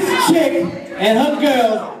 This chick and her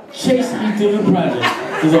girl chased me through the project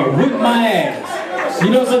because I whipped my ass. You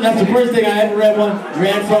know something? That's the first thing I ever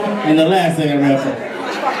ran from, and the last thing I ran from.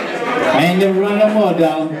 I ain't never run no more,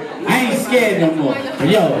 dog. I ain't scared no more.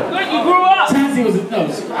 Yo, you grew up. Chauncey was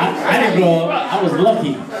I didn't grow up. I was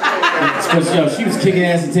lucky. Because she was kicking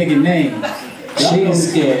ass and taking names. She ain't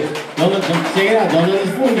scared. Check it out. Don't let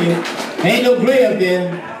us fool you. Ain't no gray up there.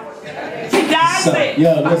 She died of it.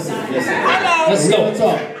 Yo, listen. Let's go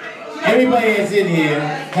talk. Everybody that's in here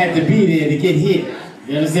had to be there to get hit.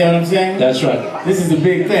 You understand what I'm saying? That's right. This is a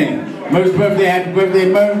big thing. Murph's birthday, happy birthday,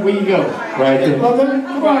 Murph. Where you go? Right there. Brother,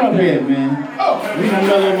 come on up here, man. We my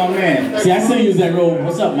mellow, my man. See, I still use that role.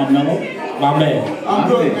 What's up, my mellow? My man. I'm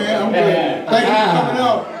good, man. I'm good. Thank you for coming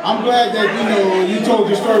out. I'm glad that you told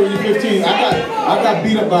your story when you were 15. I got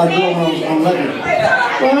beat up by a girl when I was 11.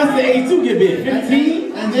 Well, that's the age to get bit.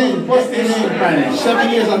 15, and then 7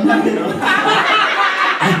 years I'm married.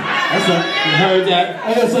 That's up. You heard that?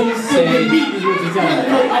 So you still get beat is what you're telling me.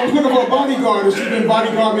 I was looking for a bodyguard and she's been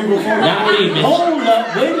bodyguarding me before. Not me, man. Hold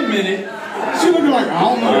up, wait a minute. She looking like, I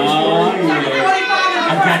don't know this story.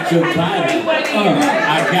 I got your body. I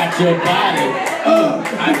got your body. I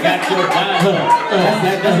got your body.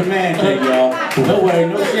 That's a man thing, y'all. Don't worry,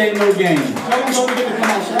 no shame, no game. Don't forget to come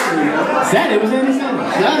out Saturday. Saturday? What's that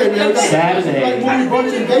Saturday? Saturday, man. Saturday. Like movie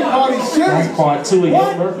brunch and day party series. That's part 2 of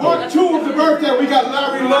your birthday. Part 2 of the birthday. We got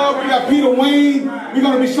Larry Love. We got Peter Wayne. We're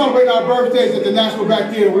going to be celebrating our birthdays at the National Black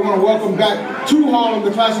Theater. We want to welcome back to Harlem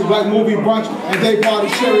the classic black movie brunch and day party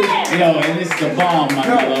series. Yo, and it's the bomb, my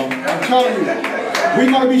fellow. I'm telling you. We're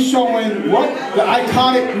going to be showing what? The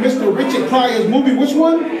iconic Mr. Richard Pryor's movie. Which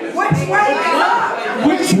one? Which way is up?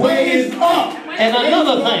 Which way is up? And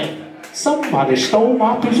another thing, somebody stole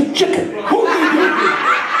my piece of chicken. Who did you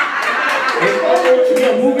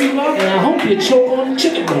movie love? And I hope you choke on the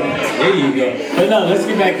chicken bone. There you go. But no, let's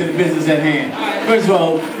get back to the business at hand. First of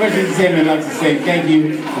all, Fresh Entertainment likes to say thank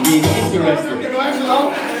you for being interested.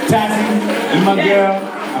 Tassie, you my girl.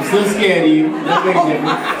 I'm still scared of you. That makes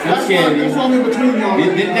difference. Still scared of you.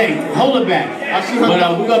 Hold it back. But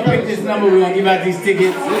we're going to pick this number. We're going to give out these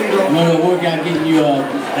tickets. We're going to work out getting you a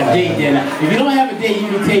date there. If you don't have a date, you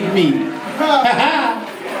can take me. What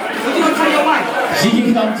you going to tell your wife? She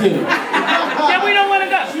can come too. Then we don't want to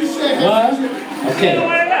go. What? Okay.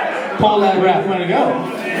 Pull that rap. Want to go?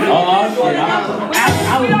 I was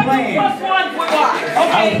playing.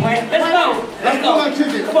 Okay, let's go. Let's go. Pull that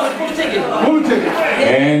ticket. Pull the ticket. Pull the ticket.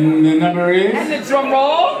 And the number is? And the drum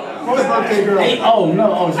roll. birthday girl. Oh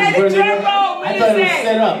no! Oh, she's birthday girl. I thought it was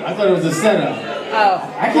set up. I thought it was a setup. Oh.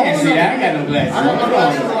 I can't see that. I got no glasses.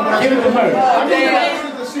 Give it to her.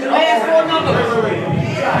 Last four numbers.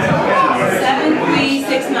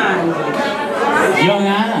 7369. Young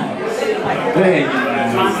Anna. Go ahead.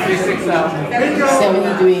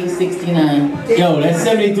 7369. Yo, that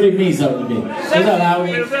 73 means something to me. What's up, Howard?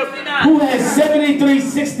 Who has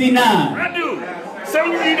 7369? I do.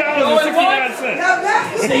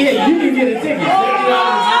 $73.69. So yeah, you can get a ticket.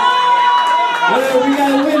 Well, we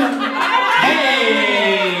got a winner.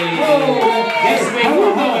 Hey! Yes, man.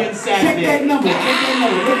 Check that number. Check that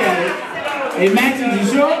number. Look at it. It matches, you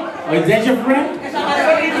sure? Or is that your friend?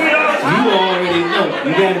 You already know.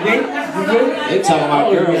 You got a date? You good? They talking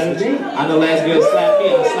about girls. I know last girl slapped me.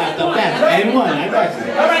 I slapped up that. And one, I got you.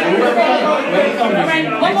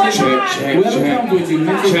 Whoever comes with you.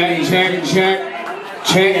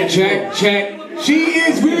 Check. She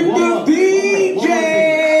is with the DJ.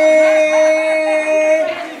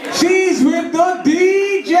 She's with the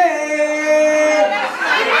DJ.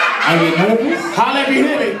 Are you nervous? Holla if you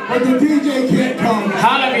hear me. But the DJ can't come.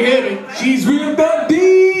 Holla if you hear me. She's with the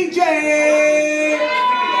DJ.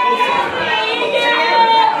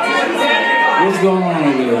 What's going on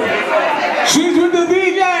over there? She's with the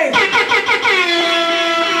DJ.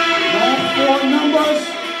 Last four numbers.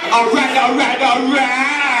 All right.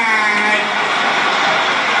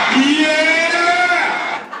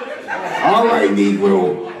 Yeah. All right,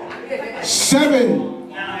 Negro.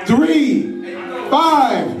 7, 3,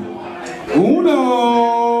 5,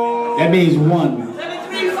 1. That means one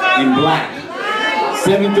in black.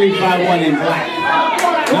 7351 in black.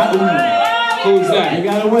 Not uno. Who's that? You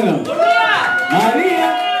got a winner. Maria.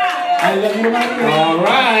 I love you, Maria. All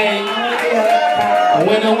right.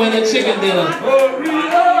 Winner, chicken dinner.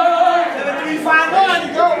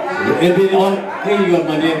 And then, here you go,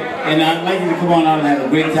 my dear. And I'd like you to come on out and have a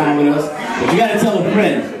great time with us. But you got to tell a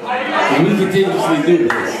friend that we continuously do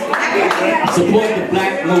this. Support the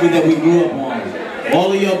black movie that we grew up on.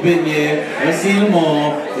 All of y'all been there. I've seen them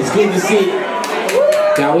all. It's good to see.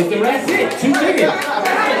 That was the rest. It. 2 tickets.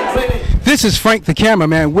 This is Frank the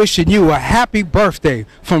Cameraman wishing you a happy birthday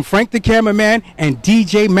from Frank the Cameraman and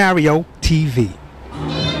DJ Mario TV.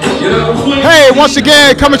 Hey, once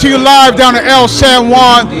again, coming to you live down at El San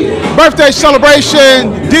Juan. Birthday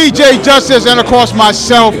celebration, DJ Justice, and of course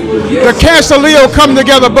myself. The Cancer Leo come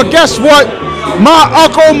together, but guess what? My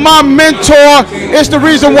uncle, my mentor, is the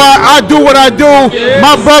reason why I do what I do.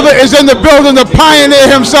 My brother is in the building, the pioneer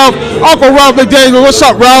himself, Uncle Ralph McDaniel. What's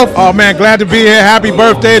up, Ralph? Oh man, glad to be here. Happy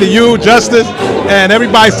birthday to you, Justice, and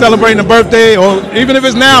everybody celebrating a birthday, or even if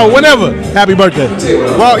it's now or whenever. Happy birthday.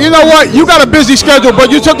 Well, you know what? You got a busy schedule,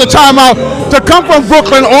 but you took the time out to come from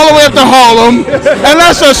Brooklyn all the way up to Harlem, and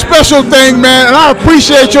that's a special thing, man, and I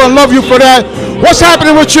appreciate you and love you for that. What's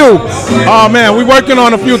happening with you? Oh man, we're working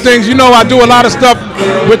on a few things. You know, I do a lot of stuff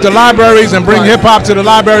with the libraries and bring hip-hop to the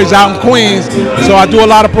libraries out in Queens, so I do a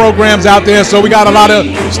lot of programs out there, so we got a lot of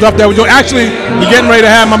stuff that we're doing. Actually, we're getting ready to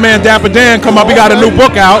have my man Dapper Dan come up. He got a new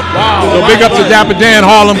book out, so big up to Dapper Dan,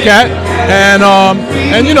 Harlem Cat. And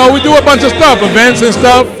you know, we do a bunch of stuff, events and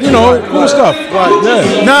stuff, you know, cool stuff.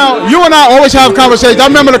 Yeah. Now, you and I always have conversations. I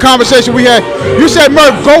remember the conversation we had. You said,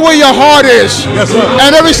 Murph, go where your heart is. Yes, sir.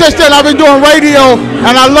 And ever since then, I've been doing radio,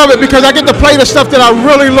 and I love it because I get to play the stuff that I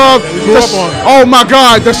really love. Grew up on. Oh my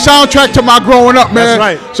God, the soundtrack to my growing up, man. That's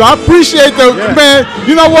right. So I appreciate man.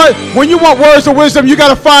 You know what? When you want words of wisdom, you got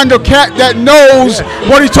to find a cat that knows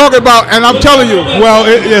what he's talking about. And I'm telling you. Well,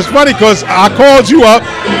 it's funny because I called you up.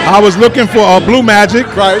 I was looking for Blue Magic,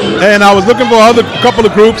 right? And I was looking for a couple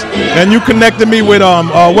of groups, and you connected me with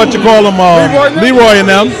what you call them, Leroy and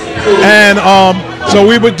them, and so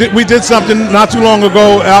we did something not too long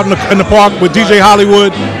ago out in the park with DJ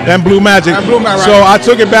Hollywood and Blue Magic. So I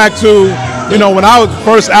took it back to, you know, when I was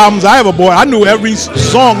first albums I ever bought, I knew every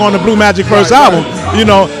song on the Blue Magic first album, you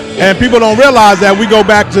know, and people don't realize that we go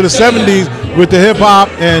back to the 70s with the hip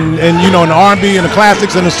hop and you know, and the R&B and the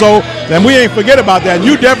classics and the soul, and we ain't forget about that. And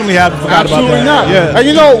you definitely haven't forgot about that. Absolutely not. Yeah. And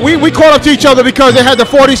you know, we caught up to each other because they had the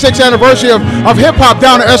 46th anniversary of hip hop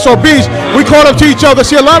down at SOBs. We caught up to each other.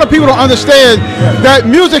 See, a lot of people don't understand that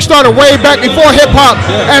music started way back before hip hop,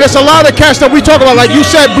 and it's a lot of cats that we talk about, like you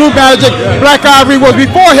said, Blue Magic, Black Ivory was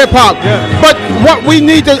before hip hop. But what we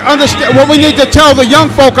need to understand, what we need to tell the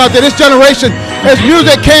young folk out there, this generation, is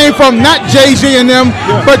music came from not Jay-Z and them,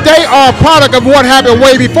 but they are a product of what happened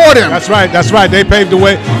way before them. That's right. That's right. They paved the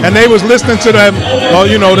way, and they was listening to them,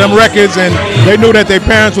 you know, them records, and they knew that their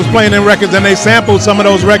parents was playing them records, and they sampled some of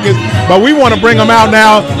those records. But we want to bring them out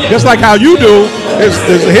now, just like how you do,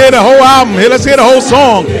 hear the whole album. Let's hear the whole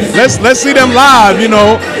song. Let's see them live, you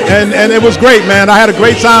know. And it was great, man. I had a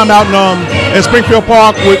great time out in Springfield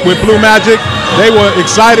Park with Blue Magic. They were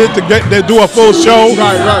excited to do a full show.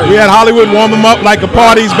 Right. We had Hollywood warm them up like the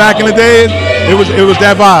parties back in the day. It was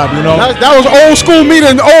that vibe, you know. That was old school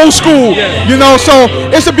meeting, old school, you know. So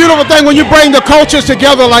it's a beautiful thing when you bring the cultures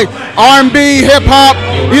together, like R&B, hip hop.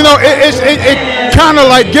 You know, it kind of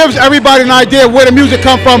like gives everybody an idea of where the music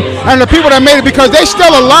come from and the people that made it, because they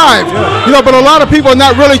still alive, you know. But a lot of people are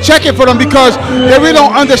not really checking for them because they really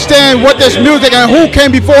don't understand what this music and who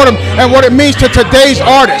came before them and what it means to today's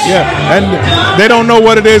artists. Yeah, and they don't know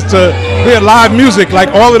what it is to hear live music.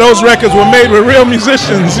 Like all of those records were made with real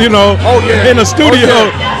musicians, you know, in a studio.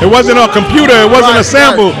 It wasn't a computer, it wasn't a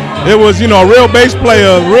sample. It was, you know, a real bass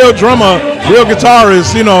player, real drummer, real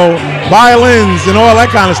guitarist, you know, violins and all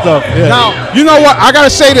that kind of stuff. Yeah. Now, you know what? I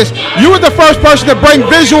gotta say this. You were the first person to bring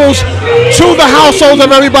visuals to the households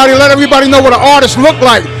of everybody, let everybody know what an artist looked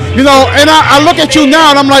like. You know, and I look at you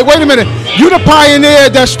now and I'm like, wait a minute, you the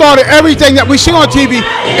pioneer that started everything that we see on TV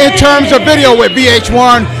in terms of video with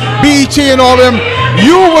VH1, BET and all them.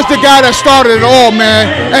 You was the guy that started it all,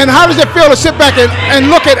 man. And how does it feel to sit back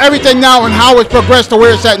and look at everything now and how it's progressed to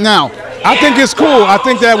where it's at now? I think it's cool. I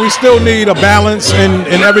think that we still need a balance in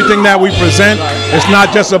everything that we present. It's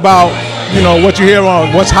not just about, you know, what you hear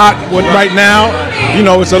on what's hot right now. You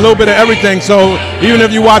know, it's a little bit of everything. So even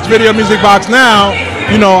if you watch Video Music Box now,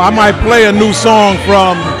 you know, I might play a new song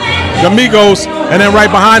from the Migos, and then right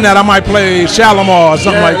behind that I might play Shalimar or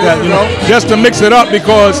something like that, you know, just to mix it up,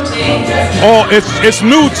 because it's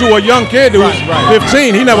new to a young kid who's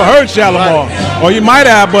 15. He never heard Shalimar, or he might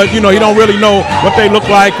have, but you know, he don't really know what they look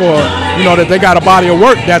like, or you know, that they got a body of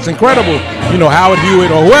work that's incredible, you know, Howard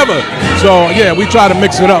Hewitt or whoever. So yeah, we try to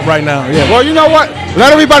mix it up right now. Yeah. Well, you know what?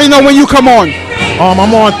 Let everybody know when you come on.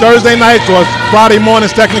 I'm on Thursday nights, or Friday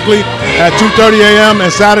mornings technically, at 2:30 a.m.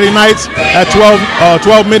 and Saturday nights at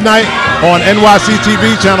 12 midnight on NYC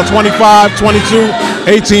TV, channel 25, 22,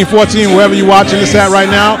 18, 14, wherever you're watching this at right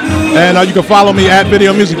now. And you can follow me at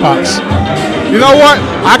Video Music Box. You know what?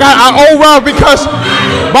 I owe Ralph, because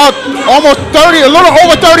about almost 30, a little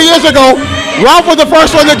over 30 years ago, Ralph was the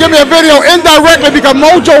first one to give me a video indirectly, because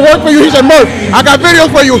Mojo worked for you. He said, Murph, I got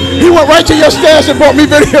videos for you. He went right to your stash and brought me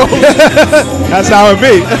videos. That's how it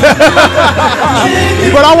be.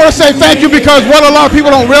 But I want to say thank you, because what a lot of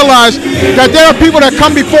people don't realize, that there are people that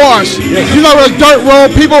come before us. You know, the dirt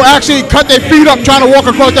road, people actually cut their feet up trying to walk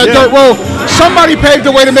across that dirt road. Somebody paved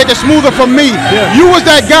the way to make it smoother for me. You was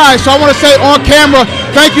that guy, so I want to say on camera,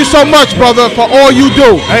 thank you so much, brother, for all you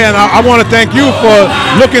do. Hey, and I want to thank you for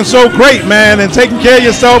looking so great, man, and taking care of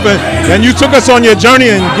yourself, and you took us on your journey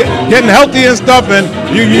and getting healthy and stuff, and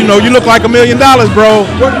you know, you look like $1 million, bro.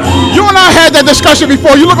 You and I had that discussion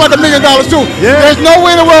before. You look like $1 million too. Yeah. There's no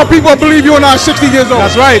way in the world people believe you and I are 60 years old.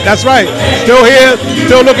 That's right. That's right. Still here,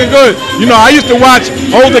 still looking good. You know, I used to watch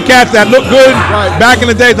older cats that look good back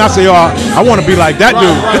in the days, and I say, yo, I want to be like that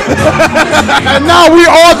dude. And now we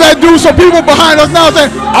all that dude, so people behind us now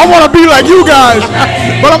say, I want to be like you guys.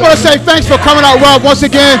 But I'm going to say thanks for coming out, Rob, once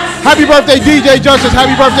again. Happy birthday, DJ Justice.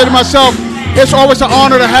 Happy birthday to myself. It's always an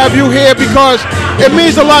honor to have you here, because it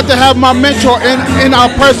means a lot to have my mentor in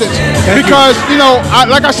our presence. Because, you know,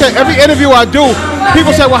 like I said, every interview I do,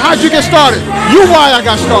 people say, well, how'd you get started? You why I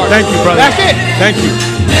got started. Thank you, brother. That's it. Thank you.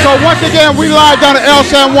 So once again, we live down at El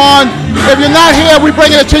San Juan. If you're not here, we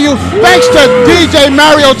bringing it to you. Thanks to DJ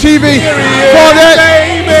Mario TV for that.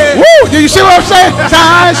 Woo! Do you see what I'm saying?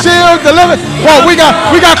 Signed, sealed, delivered. Well, we got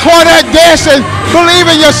Claudette dancing. Believe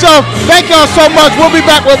in yourself. Thank y'all so much. We'll be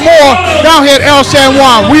back with more down here at El San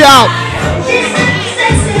Juan. We out.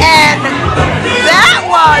 And that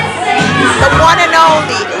was the one and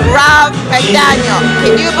only Rob McDaniel.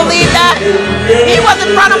 Can you believe that? He was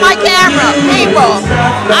in front of my camera. People,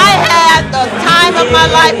 I had the time of my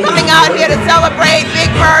life coming out here to celebrate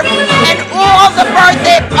Big Murph and all the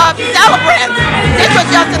birthday of celebrants. This was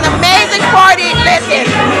just an amazing party. Listen,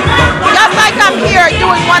 just like I'm here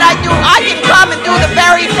doing what I do, I can come and do the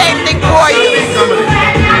very same thing for you.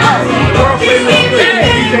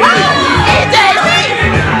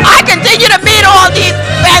 I continue to meet all these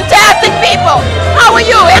fantastic people. How are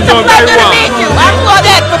you? It's a pleasure to meet you. I'm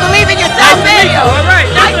Claudette for Believe in Yourself video. All right,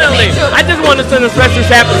 nice to meet you. I just want to send a special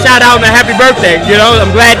shout out and a happy birthday. You know,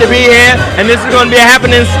 I'm glad to be here, and this is going to be a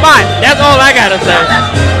happening spot. That's all I got to say.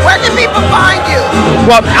 Where can people find you?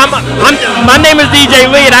 Well, my name is DJ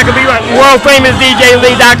Lee, and I can be world famous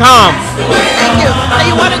DJLee.com. Thank you. So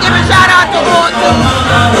you want to give a shout out to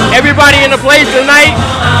everybody in the place tonight?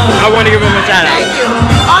 I want to give them a shout out. Thank you.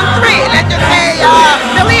 On 3, let's just say,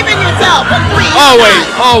 believe in yourself. On 3. Oh, Always,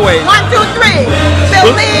 always. 1, 2, 3.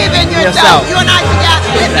 Believe in yourself. You and I together.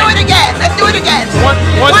 Let's do it again. Let's do it again. 1,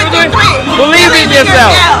 2, 3. Believe in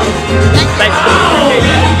yourself. Thank you.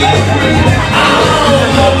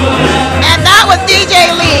 And that was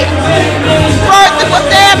DJ Lee. First it was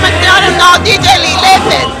Sam McDonough. Now DJ Lee.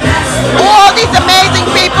 Listen, all these amazing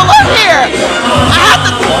people are here. I had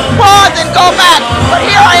to pause and go back, but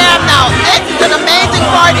here I am now. This is an amazing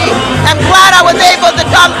party. I'm glad I was able to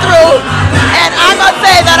come through. And I must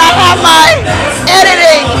say that I have my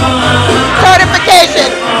editing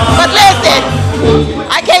certification. But listen,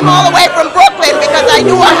 I came all the way from Brooklyn because I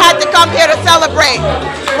knew I had to come here to celebrate.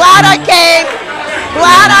 Glad I came.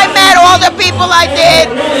 Glad I met all the people I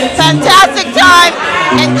did. Fantastic time.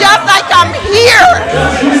 And just like I'm here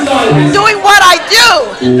doing what I do,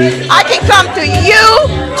 I can come to you,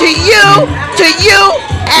 to you, to you,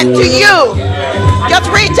 and to you. Just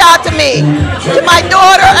reach out to me, to my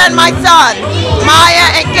daughter and my son, Maya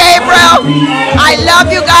and Gabriel. I love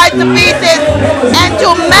you guys to pieces. And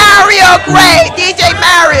to Mario Gray, DJ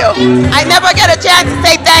Mario. I never get a chance to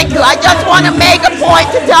say thank you. I just want to make a point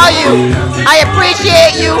to tell you I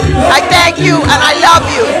appreciate you, I thank you, and I love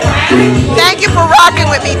you. Thank you for rocking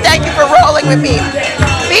with me. Thank you for rolling with me.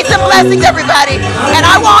 Peace and blessings, everybody. And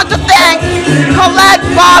I want to thank Colette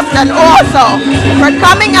Boston also for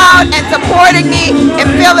coming out and supporting me in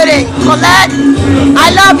Billings. Colette, I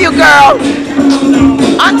love you, girl.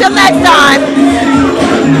 Until next time,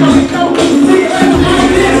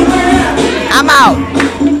 I'm out.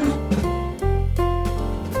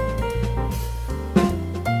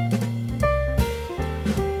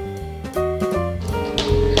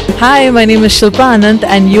 Hi, my name is Shilpa Anand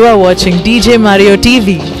and you are watching DJ Mario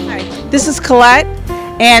TV. Hi, this is Colette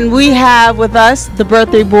and we have with us the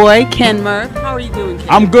birthday boy, Ken Murph. How are you doing, Ken?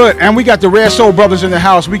 I'm good, and we got the Rare Soul Brothers in the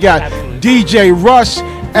house. We got DJ Russ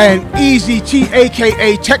and Easy T,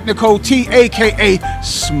 a.k.a. Technical T, a.k.a.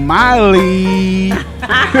 Smiley.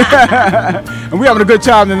 And we're having a good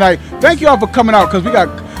time tonight. Thank you all for coming out, because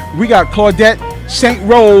we got Claudette St.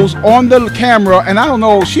 Rose on the camera, and I don't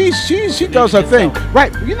know, she does her thing.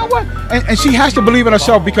 Right, you know what? And she has to believe in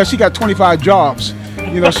herself because she got 25 jobs.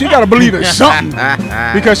 You know, she got to believe in something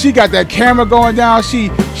because she got that camera going down. She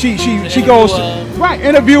goes, right,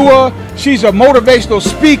 interviewer. She's a motivational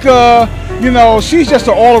speaker. You know, she's just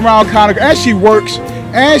an all-around kind of, and she works,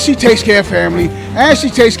 and she takes care of family, and she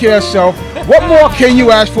takes care of herself. What more can you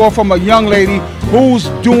ask for from a young lady who's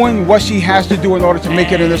doing what she has to do in order to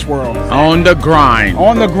make it in this world? On the grind.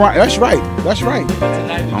 On the grind. That's right. That's right.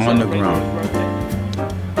 On the grind.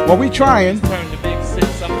 Well, we trying.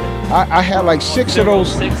 I had like 6 of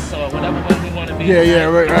those. Yeah,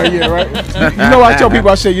 right. You know, I tell people,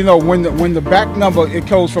 I say, you know, when the back number, it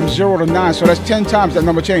goes from 0 to 9, so that's 10 times that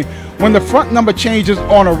number change. When the front number changes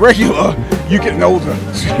on a regular, you get older.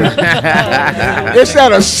 It's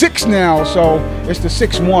at a 6 now, so it's the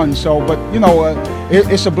 6-1. So, but you know,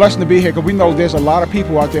 it's a blessing to be here because we know there's a lot of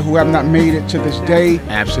people out there who have not made it to this day.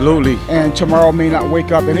 Absolutely. And tomorrow may not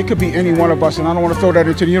wake up, and it could be any one of us. And I don't want to throw that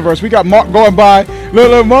into the universe. We got Mark going by,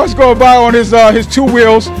 little Mark's going by on his 2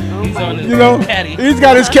 wheels. He's on his caddy. He's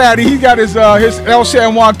got his caddy. He's got his El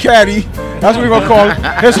San Juan caddy. That's what we're gonna call it.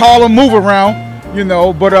 His Harlem move around. You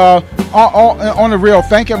know, but on the real,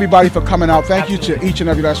 thank everybody for coming out. Thank you to each and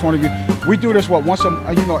every last one of you. We do this once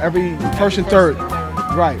every first and third,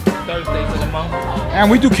 right? Thursdays of the month.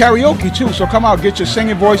 And we do karaoke too. So come out, get your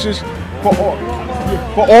singing voices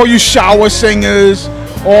for all you shower singers,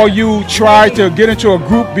 or you tried to get into a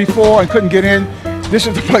group before and couldn't get in. This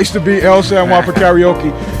is the place to be, El San Juan for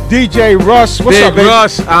karaoke. DJ Russ, what's up, baby? Big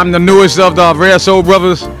Russ, I'm the newest of the Rare Soul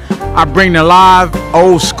Brothers. I bring the live,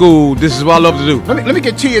 old school. This is what I love to do. Let me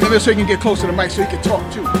get to you in a minute so you can get close to the mic so you can talk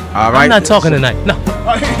too. All right. I'm not talking tonight. No.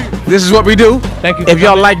 This is what we do. Thank you. If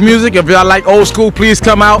y'all like music, if y'all like old school, please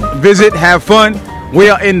come out, visit, have fun. We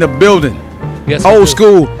are in the building. Yes, old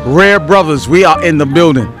school, Rare Brothers. We are in the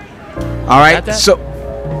building. All right. So,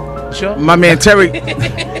 sure. My man Terry,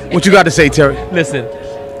 what you got to say, Terry? Listen,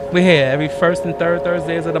 we're here every first and third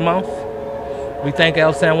Thursdays of the month. We thank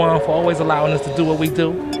El San Juan for always allowing us to do what we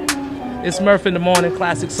do. It's Murph in the morning,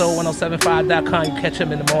 Classic Soul 1075.com. You catch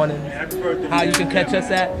him in the morning. How you can catch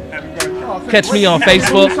us at? Catch me on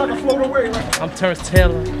Facebook. I'm Terrence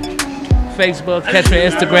Taylor. Facebook, catch me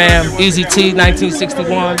on Instagram, Easy T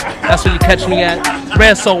 1961. That's where you catch me at.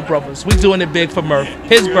 Rare Soul Brothers. We doing it big for Murph.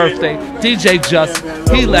 His birthday. DJ Just.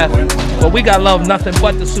 He left. But we got love, nothing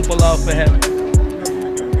but the super love for him.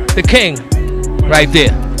 The king. Right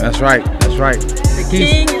there. That's right. That's right. The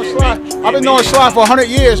king. I've been knowing Sly for 100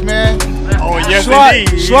 years, man. Oh, yes, Sly,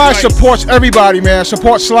 indeed. Sly supports everybody, man.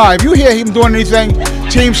 Support Sly. If you hear him doing anything,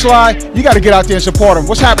 Team Sly, you got to get out there and support him.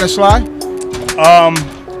 What's happening, Sly?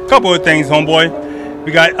 Couple of things, homeboy.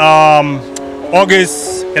 We got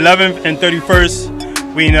August 11th and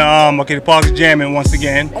 31st. We in the park's jamming once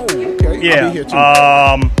again. Oh, okay. Yeah. I'll be here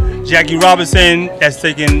too. Jackie Robinson, that's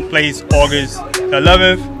taking place August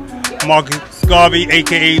 11th. Marcus Garvey,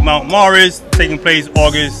 aka Mount Morris, taking place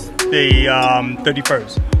August the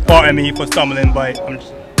 31st. Pardon me for stumbling, but I'm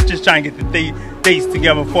just trying to get the dates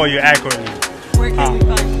together for you accurately. Where can we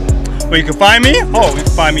find you? Where you can find me? Oh, you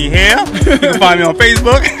can find me here. You can find me on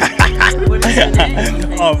Facebook. What is your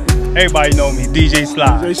name? Everybody know me, DJ Sly.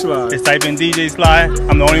 DJ Sly. Just type in DJ Sly.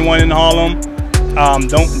 I'm the only one in Harlem.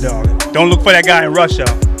 Don't look for that guy in Russia.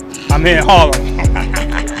 I'm here in Harlem.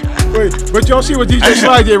 Wait, but y'all see what DJ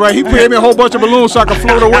Sly did, right? He put me a whole bunch of balloons so I could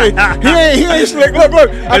float away. He ain't slick. Look,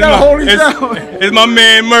 I gotta hold these down. It's my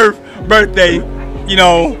man Murph's birthday. You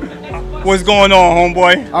know, what's going on,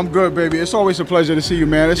 homeboy? I'm good, baby. It's always a pleasure to see you,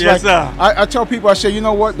 man. It's Yes, like, sir. I tell people, I say, you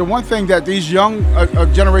know what? The one thing that these young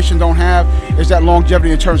generation don't have is that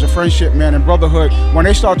longevity in terms of friendship, man, and brotherhood. When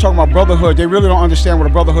they start talking about brotherhood, they really don't understand what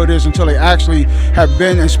a brotherhood is until they actually have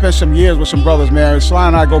been and spent some years with some brothers, man. Sly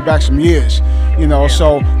and I go back some years, you know,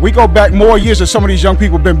 so we go back more years than some of these young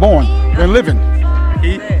people been born and living.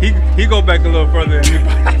 He go back a little further than me.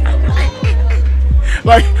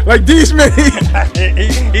 like these men.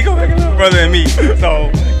 he go back a little further than me.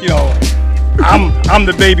 So, you know, I'm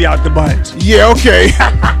the baby out the bunch. Yeah, okay.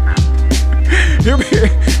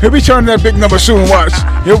 he'll be turning that big number soon. Watch.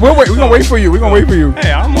 We're gonna wait for you. We're gonna wait for you.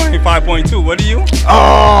 Hey, I'm only 5.2. What are you?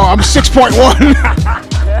 Oh, I'm 6.1.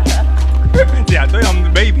 Yeah, I told you I'm the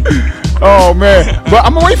baby. Oh man, but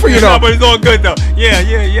I'm gonna wait for you though. No, but it's all good though.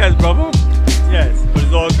 Yes, brother. Yes, but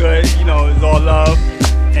it's all good. You know, it's all love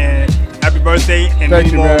and. Happy birthday and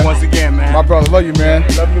many more once again, man. My brother, love you, man.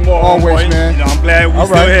 Love you more. Always, boy. man. You know, I'm glad we're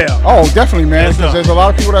still here. Oh, definitely, man. Yes, Because there's a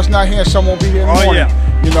lot of people that's not here. Some won't be here in the morning.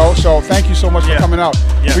 You know, so thank you so much for coming out.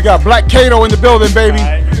 We got Black Kato in the building, baby.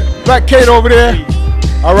 Black Kato over there.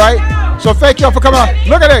 All right. So thank y'all for coming out.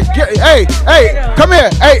 Look at that. Hey, come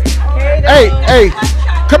here. Hey,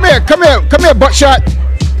 come here, buttshot.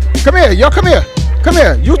 Come here, y'all. Come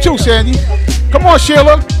here. You too, Sandy. Come on,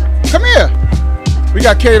 Sheila. Come here. We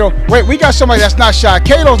got Kato. Wait, we got somebody that's not shy.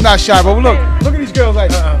 Kato's not shy, but look at these girls. Like,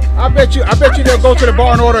 I bet you they'll go to the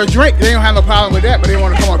bar and order a drink. They don't have no problem with that, but they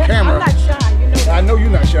want to come on camera. I'm not shy. You know I know you're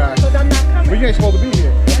not shy. Because I'm not coming. But you ain't supposed to be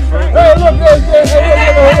here. Hey, look,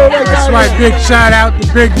 That's right. Big shout out to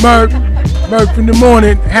Big Murph. Murph in the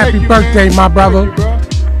morning. Happy birthday, my brother. Look at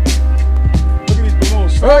these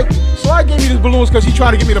balloons. Sly gave me these balloons because he's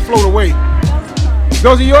trying to get me to float away.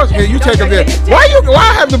 Those are yours? Here, you take them there. Why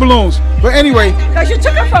have the balloons? But anyway. Because you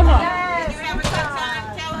took them from her.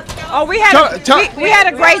 Oh, we had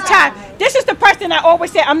a great time. This is the person I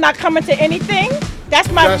always say I'm not coming to anything. That's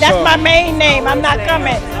my main name. I'm not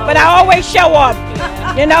coming. But I always show up,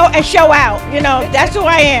 you know, and show out. You know, that's who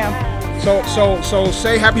I am. So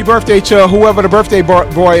say happy birthday to whoever the birthday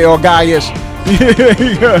boy or guy is.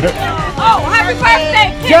 Oh, happy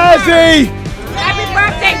birthday, Kim Jazzy! Happy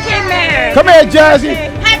birthday, Kim Mary. Come here, Jazzy.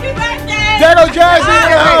 Happy birthday. There goes Jazzy in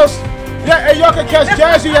the house. Yeah, and y'all can catch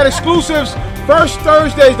Jazzy at exclusives. First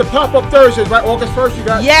Thursdays, the pop-up Thursdays, right? August 1st, you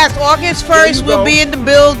got? Yes, August 1st we'll be in the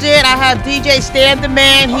building. I have DJ Stan the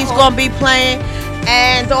Man. He's going to be playing.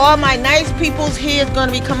 And all my nice peoples here is going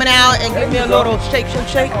to be coming out and give me a little shake.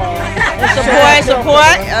 And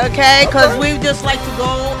support, okay? Because we just like to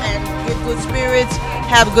go and get good spirits,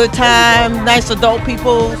 have a good time, nice adult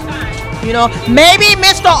people. You know, maybe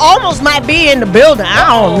Mr. Almost might be in the building.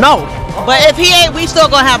 I don't know. But if he ain't, we still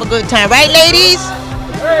going to have a good time. Right, ladies?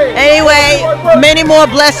 Anyway, many more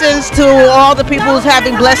blessings to all the people who's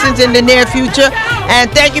having blessings in the near future.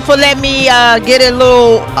 And thank you for letting me get a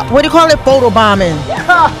little, what do you call it, photobombing.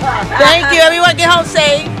 Thank you. Everyone get home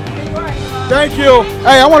safe. Thank you.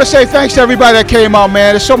 Hey, I want to say thanks to everybody that came out,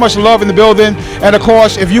 man. There's so much love in the building. And of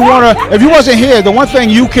course, if you wasn't here, the one thing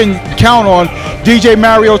you can count on, DJ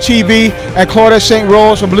Mario TV and Claudette St.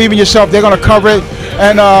 Rose for Believe in Yourself, they're going to cover it.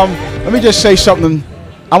 And let me just say something.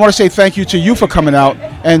 I want to say thank you to you for coming out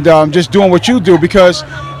and just doing what you do, because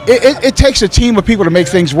it takes a team of people to make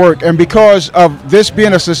things work. And because of this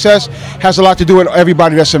being a success has a lot to do with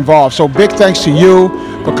everybody that's involved. So big thanks to you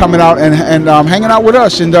for coming out and hanging out with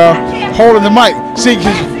us and holding the mic. See,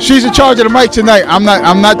 she's in charge of the mic tonight. I'm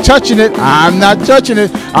not touching it. I'm not touching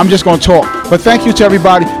it. I'm just going to talk. But thank you to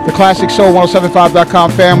everybody, the Classic Soul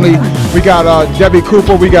 1075.com family. We got Debbie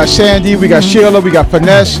Cooper, we got Sandy, we got Sheila, we got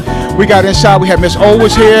Finesse. We got inside, we had Miss O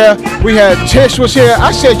was here, we had Tish was here.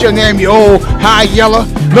 I said your name, you old high yellow,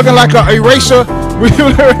 looking like an eraser. We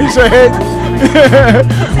erase her head.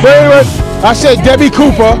 But anyway, I said Debbie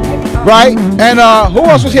Cooper, right? And who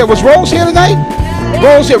else was here? Was Rose here tonight?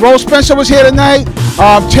 Rose here. Rose Spencer was here tonight.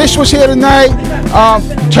 Tish was here tonight.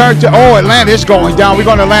 Atlanta is going down. We're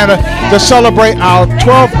going to Atlanta to celebrate our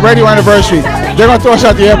 12th radio anniversary. They're going to throw us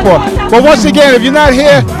out the airport. But once again, if you're not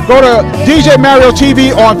here, go to DJ Mario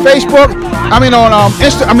TV on Facebook. On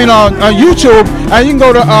YouTube, and you can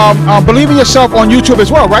go to Believe in Yourself on YouTube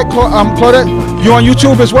as well, right, Claudette? You on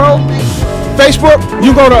YouTube as well? Facebook,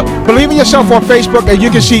 you go to Believe in Yourself on Facebook, and you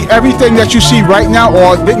can see everything that you see right now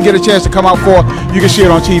or didn't get a chance to come out for. You can see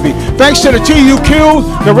it on TV. Thanks to the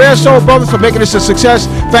TUQ, the Rare Soul Brothers, for making this a success.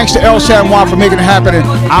 Thanks to El San Juan for making it happen. And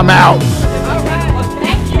I'm out.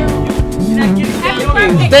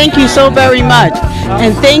 Thank you so very much.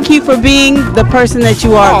 And thank you for being the person that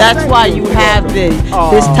you are. That's why you have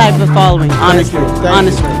this type of following, honestly.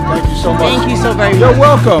 Honestly. Thank you so much. Thank you so very much. You're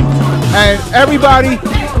welcome. And everybody,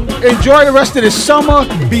 enjoy the rest of this summer.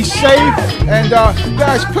 Be safe. And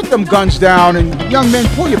guys, put them guns down. And young men,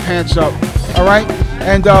 pull your pants up. All right?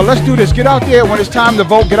 And let's do this. Get out there. When it's time to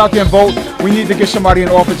vote, get out there and vote. We need to get somebody in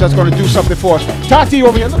office that's going to do something for us. Tati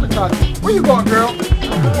over here. Look at Tati. Where you going, girl?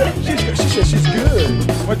 She said she's good.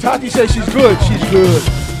 When Tati says she's good, she's good.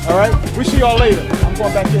 All right? We see y'all later. I'm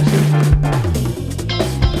going back here.